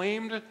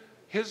proclaimed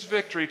his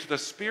victory to the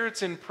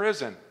spirits in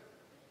prison.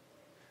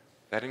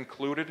 That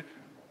included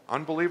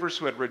unbelievers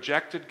who had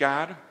rejected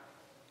God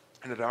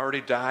and had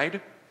already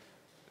died,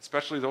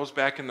 especially those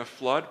back in the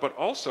flood, but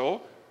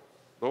also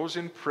those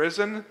in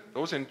prison,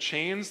 those in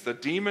chains, the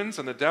demons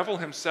and the devil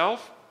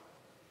himself.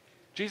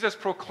 Jesus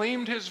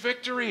proclaimed his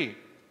victory.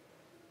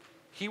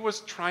 He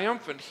was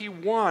triumphant. He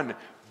won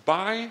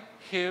by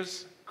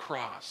his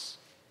cross.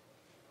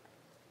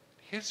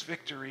 His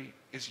victory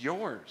is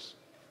yours.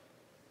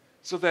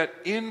 So that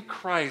in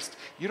Christ,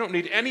 you don't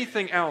need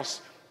anything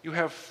else. You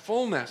have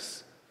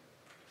fullness,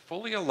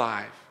 fully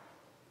alive,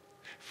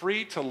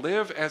 free to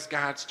live as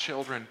God's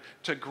children,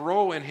 to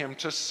grow in him,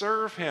 to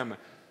serve him,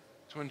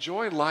 to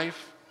enjoy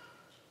life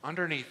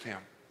underneath him.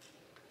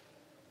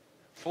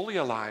 Fully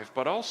alive,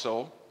 but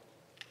also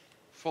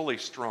fully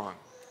strong.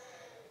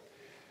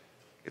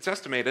 It's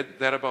estimated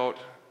that about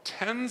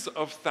tens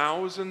of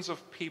thousands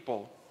of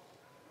people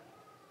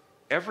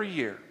every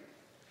year,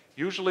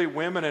 usually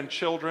women and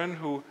children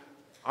who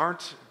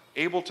aren't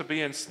able to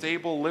be in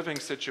stable living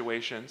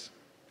situations,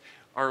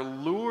 are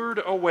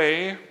lured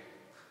away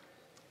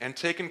and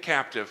taken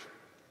captive.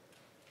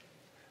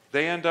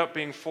 They end up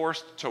being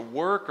forced to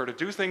work or to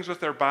do things with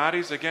their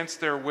bodies against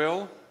their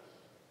will.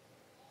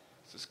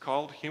 This is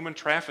called human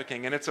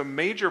trafficking, and it's a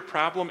major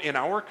problem in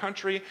our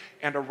country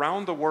and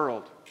around the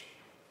world.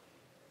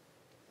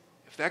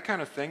 If that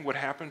kind of thing would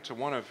happen to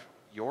one of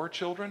your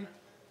children,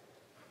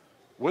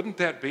 wouldn't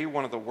that be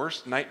one of the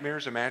worst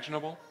nightmares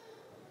imaginable?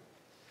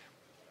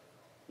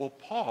 Well,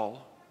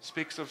 Paul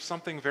speaks of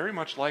something very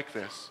much like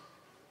this.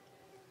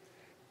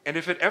 And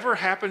if it ever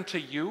happened to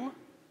you,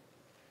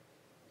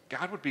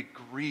 God would be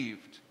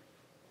grieved.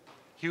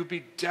 He would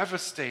be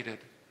devastated,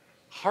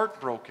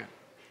 heartbroken.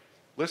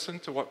 Listen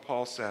to what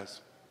Paul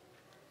says.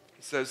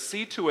 He says,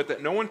 "See to it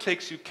that no one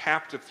takes you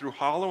captive through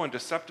hollow and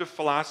deceptive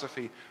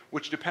philosophy,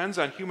 which depends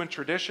on human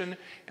tradition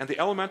and the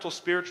elemental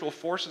spiritual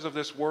forces of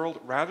this world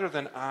rather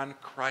than on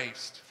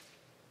Christ."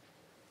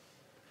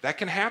 That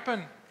can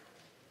happen.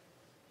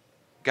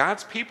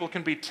 God's people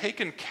can be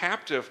taken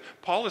captive.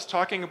 Paul is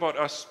talking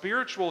about a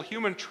spiritual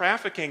human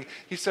trafficking.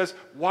 He says,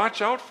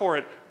 watch out for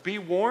it. Be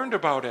warned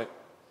about it.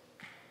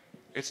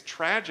 It's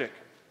tragic.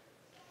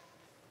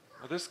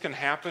 Now, this can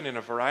happen in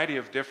a variety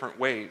of different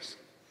ways.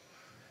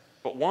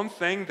 But one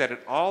thing that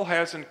it all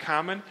has in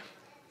common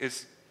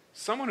is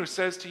someone who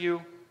says to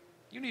you,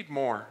 you need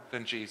more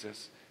than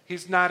Jesus.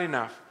 He's not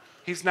enough.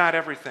 He's not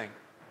everything.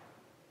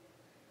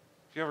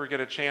 If you ever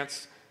get a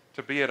chance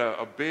to be at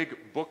a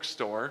big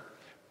bookstore,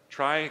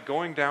 try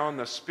going down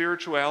the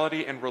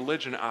spirituality and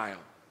religion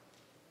aisle.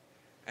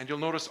 And you'll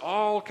notice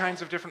all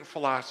kinds of different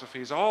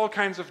philosophies, all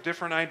kinds of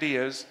different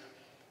ideas.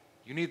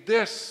 You need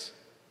this.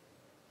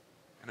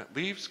 And it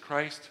leaves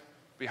Christ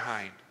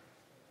behind,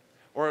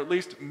 or at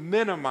least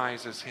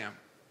minimizes him.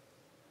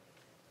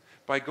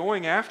 By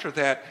going after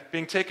that,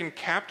 being taken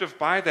captive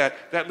by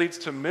that, that leads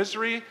to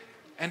misery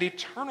and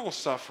eternal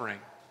suffering.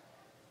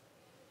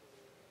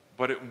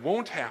 But it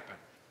won't happen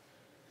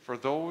for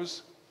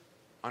those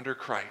under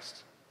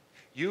Christ.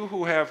 You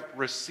who have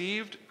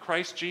received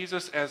Christ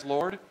Jesus as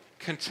Lord,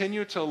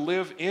 continue to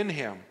live in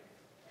him.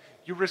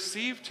 You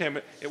received him.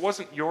 It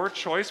wasn't your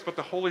choice, but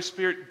the Holy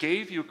Spirit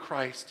gave you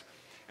Christ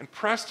and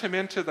pressed him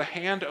into the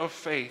hand of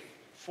faith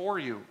for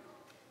you.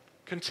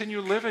 Continue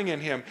living in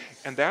him.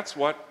 And that's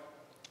what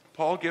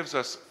Paul gives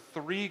us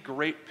three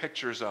great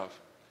pictures of.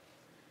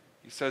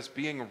 He says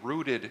being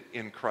rooted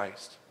in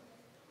Christ.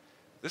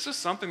 This is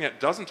something that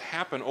doesn't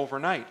happen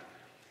overnight.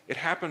 It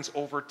happens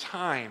over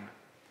time.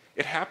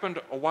 It happened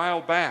a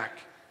while back,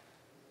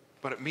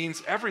 but it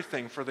means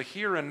everything for the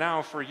here and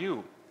now for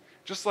you.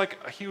 Just like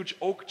a huge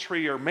oak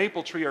tree or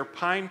maple tree or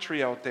pine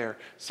tree out there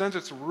sends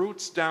its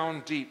roots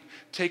down deep,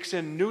 takes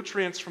in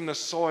nutrients from the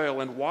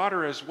soil and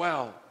water as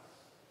well.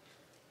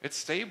 It's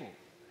stable.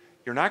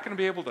 You're not going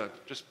to be able to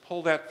just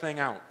pull that thing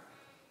out.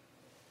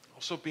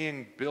 Also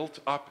being built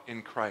up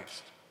in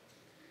Christ.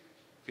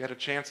 If you had a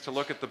chance to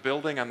look at the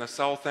building on the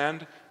south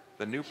end,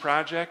 the new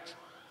project,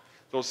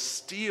 those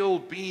steel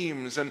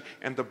beams and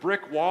the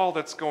brick wall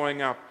that's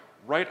going up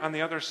right on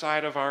the other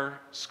side of our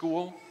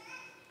school,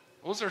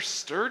 those are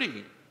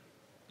sturdy.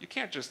 You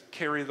can't just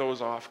carry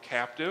those off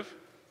captive.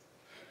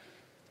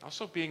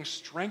 Also being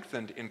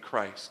strengthened in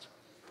Christ.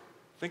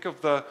 Think of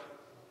the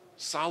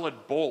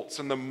solid bolts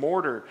and the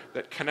mortar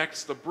that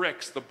connects the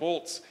bricks, the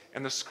bolts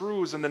and the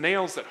screws and the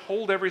nails that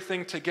hold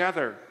everything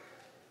together.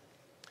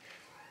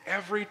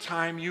 Every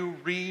time you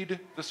read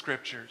the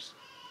scriptures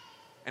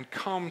and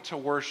come to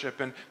worship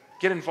and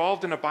get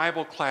involved in a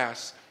Bible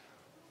class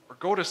or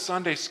go to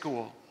Sunday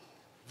school,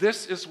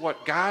 this is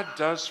what God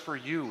does for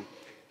you.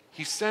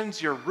 He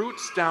sends your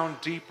roots down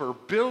deeper,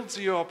 builds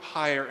you up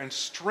higher, and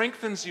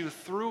strengthens you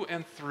through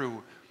and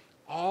through,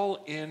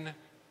 all in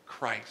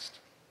Christ.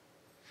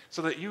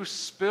 So that you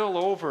spill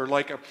over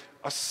like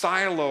a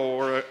silo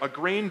or a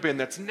grain bin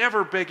that's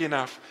never big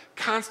enough,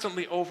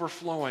 constantly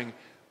overflowing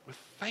with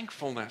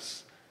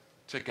thankfulness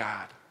to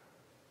God.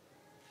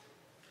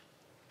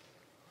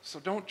 So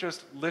don't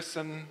just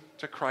listen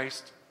to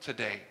Christ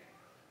today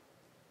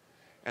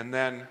and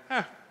then,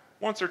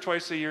 once or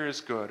twice a year is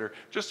good, or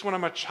just when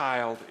I'm a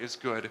child is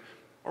good,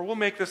 or we'll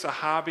make this a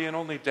hobby and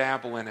only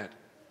dabble in it.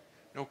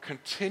 No,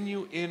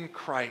 continue in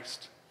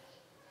Christ,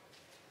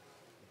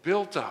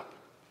 built up,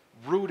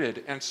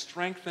 rooted, and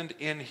strengthened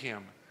in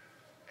him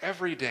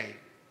every day.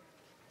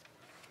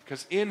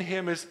 Because in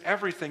him is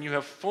everything. You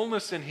have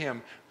fullness in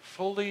him,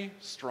 fully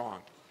strong.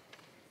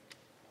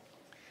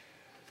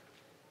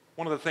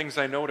 One of the things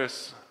I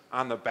notice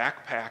on the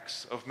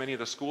backpacks of many of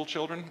the school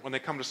children when they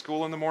come to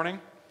school in the morning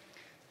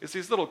is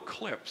these little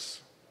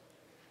clips.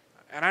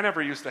 And I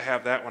never used to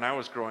have that when I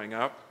was growing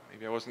up.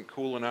 Maybe I wasn't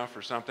cool enough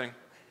or something.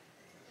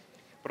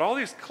 But all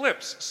these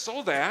clips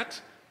so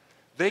that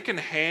they can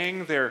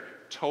hang their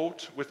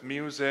tote with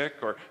music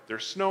or their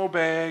snow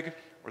bag,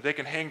 or they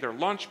can hang their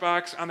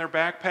lunchbox on their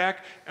backpack,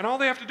 and all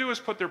they have to do is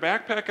put their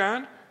backpack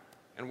on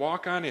and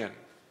walk on in.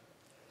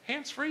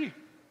 Hands-free.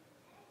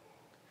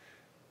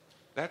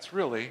 That's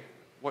really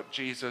what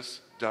Jesus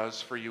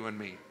does for you and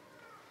me.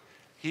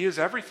 He is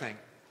everything.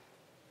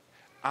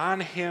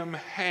 On him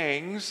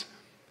hangs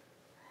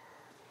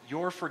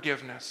your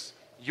forgiveness,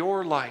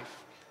 your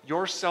life,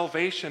 your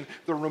salvation,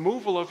 the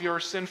removal of your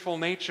sinful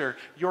nature,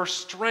 your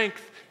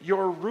strength,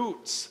 your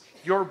roots,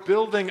 your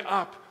building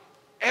up,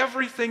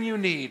 everything you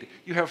need.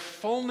 You have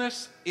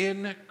fullness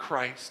in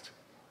Christ.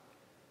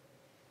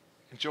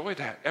 Enjoy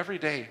that every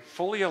day,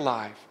 fully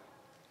alive,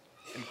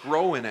 and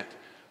grow in it,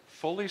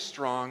 fully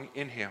strong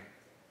in him.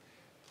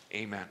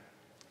 Amen.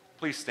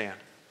 Please stand.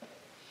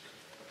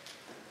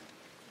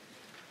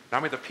 Now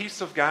may the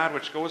peace of God,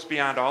 which goes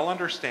beyond all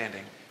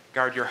understanding,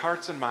 guard your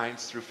hearts and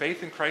minds through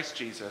faith in Christ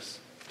Jesus.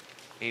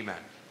 Amen.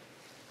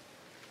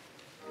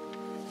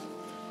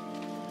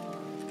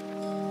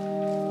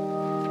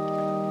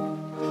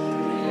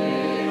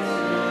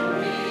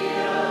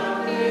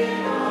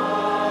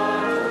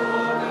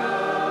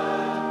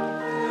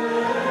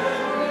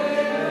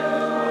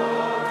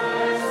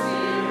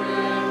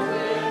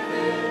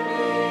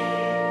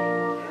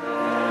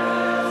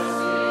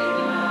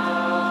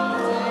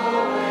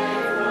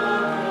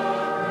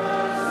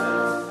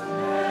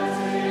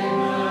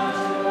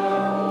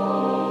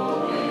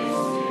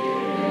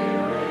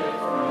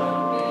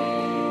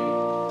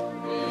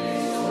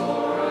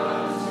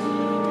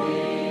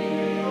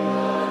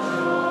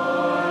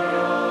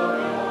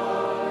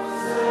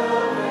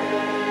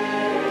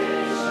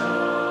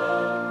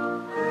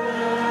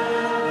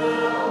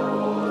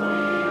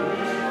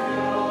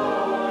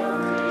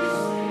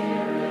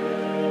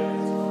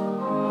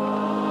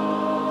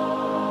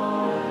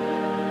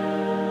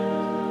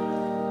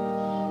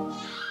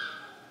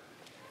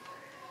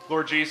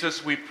 Lord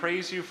Jesus, we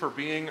praise you for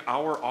being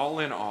our all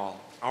in all,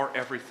 our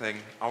everything,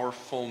 our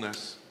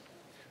fullness.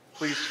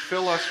 Please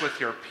fill us with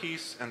your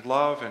peace and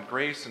love and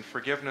grace and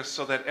forgiveness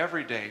so that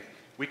every day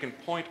we can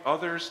point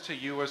others to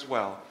you as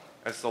well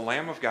as the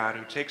Lamb of God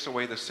who takes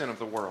away the sin of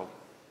the world.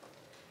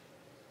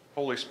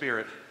 Holy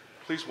Spirit,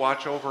 please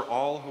watch over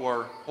all who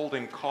are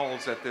holding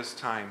calls at this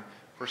time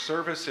for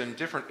service in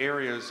different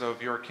areas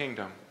of your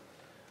kingdom.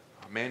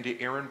 Mandy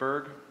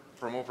Ehrenberg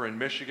from over in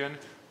Michigan,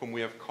 whom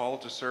we have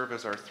called to serve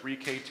as our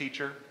 3K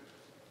teacher.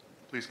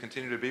 Please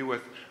continue to be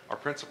with our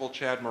principal,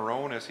 Chad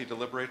Marone, as he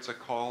deliberates a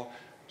call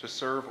to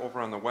serve over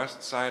on the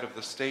west side of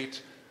the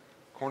state,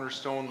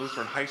 Cornerstone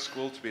Lutheran High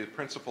School, to be the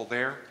principal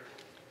there.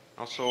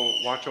 Also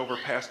watch over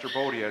Pastor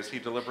Bodie as he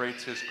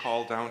deliberates his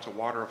call down to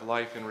Water of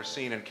Life in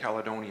Racine in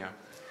Caledonia.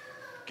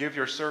 Give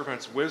your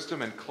servants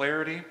wisdom and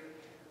clarity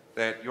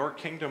that your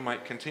kingdom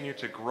might continue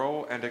to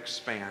grow and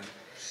expand,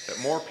 that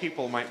more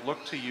people might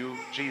look to you,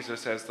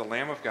 Jesus, as the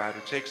Lamb of God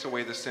who takes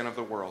away the sin of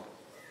the world.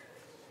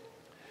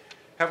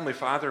 Heavenly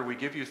Father, we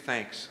give you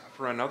thanks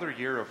for another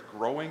year of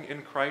growing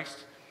in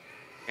Christ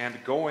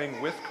and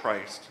going with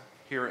Christ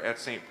here at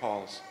St.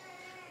 Paul's.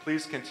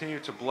 Please continue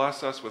to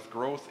bless us with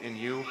growth in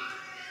you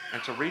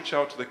and to reach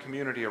out to the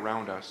community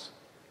around us.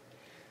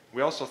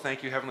 We also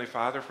thank you, Heavenly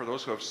Father, for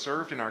those who have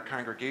served in our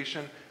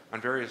congregation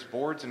on various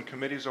boards and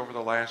committees over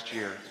the last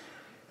year,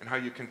 and how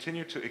you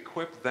continue to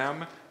equip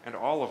them and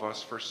all of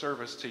us for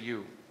service to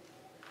you.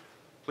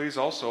 Please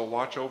also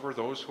watch over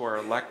those who are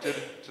elected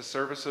to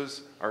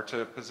services or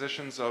to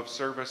positions of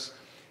service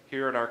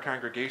here at our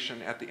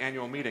congregation at the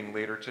annual meeting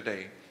later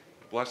today.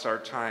 Bless our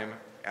time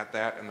at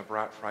that and the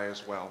Brat Fry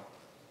as well.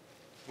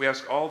 We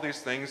ask all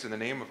these things in the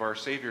name of our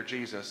Savior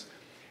Jesus,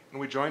 and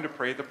we join to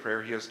pray the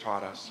prayer he has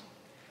taught us.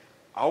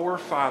 Our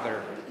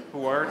Father,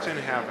 who art in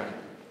heaven,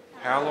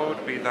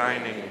 hallowed be thy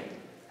name.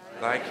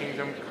 Thy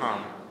kingdom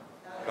come.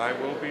 Thy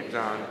will be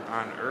done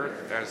on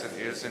earth as it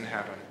is in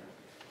heaven.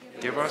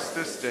 Give us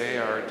this day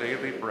our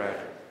daily bread,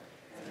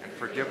 and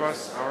forgive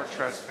us our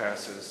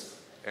trespasses,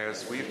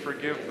 as we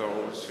forgive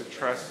those who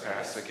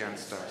trespass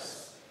against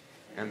us.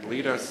 And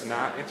lead us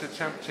not into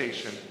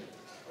temptation,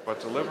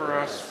 but deliver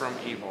us from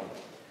evil.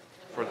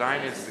 For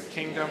thine is the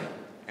kingdom,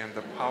 and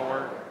the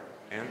power,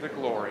 and the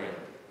glory,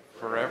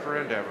 forever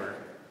and ever.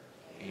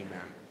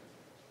 Amen.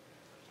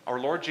 Our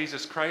Lord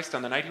Jesus Christ,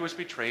 on the night he was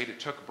betrayed,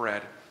 took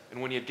bread,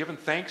 and when he had given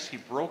thanks, he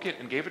broke it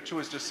and gave it to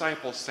his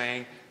disciples,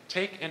 saying,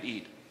 "Take and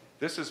eat.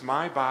 This is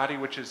my body,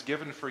 which is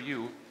given for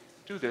you.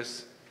 Do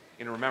this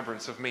in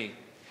remembrance of me."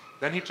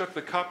 Then he took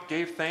the cup,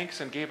 gave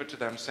thanks, and gave it to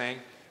them, saying,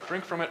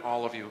 "Drink from it,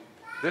 all of you.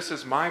 This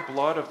is my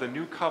blood of the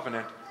new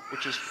covenant,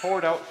 which is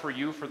poured out for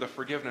you for the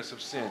forgiveness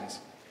of sins.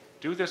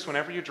 Do this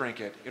whenever you drink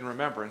it in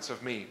remembrance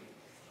of me.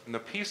 And the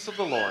peace of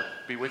the Lord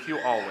be with you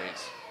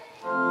always."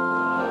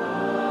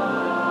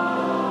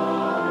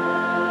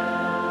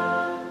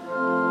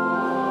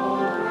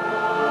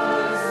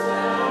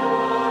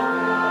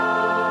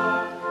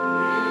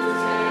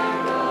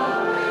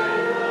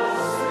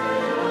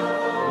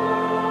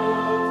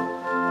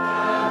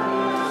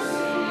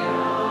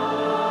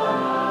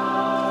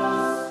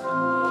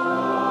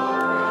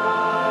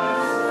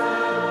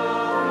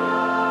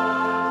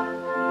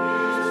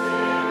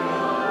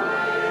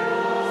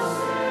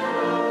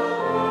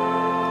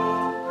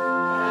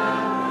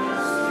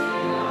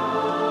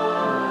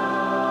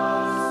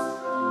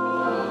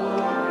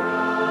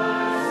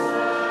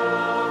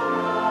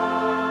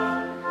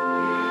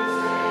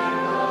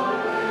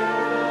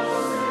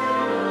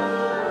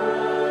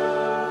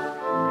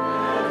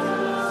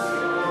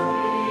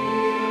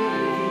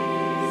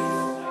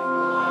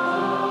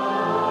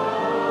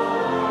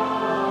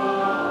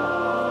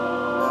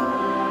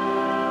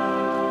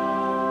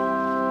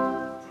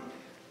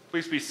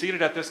 Please be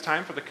seated at this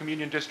time for the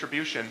communion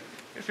distribution.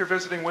 If you're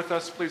visiting with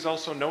us, please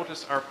also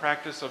notice our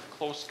practice of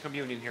close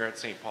communion here at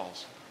St.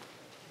 Paul's.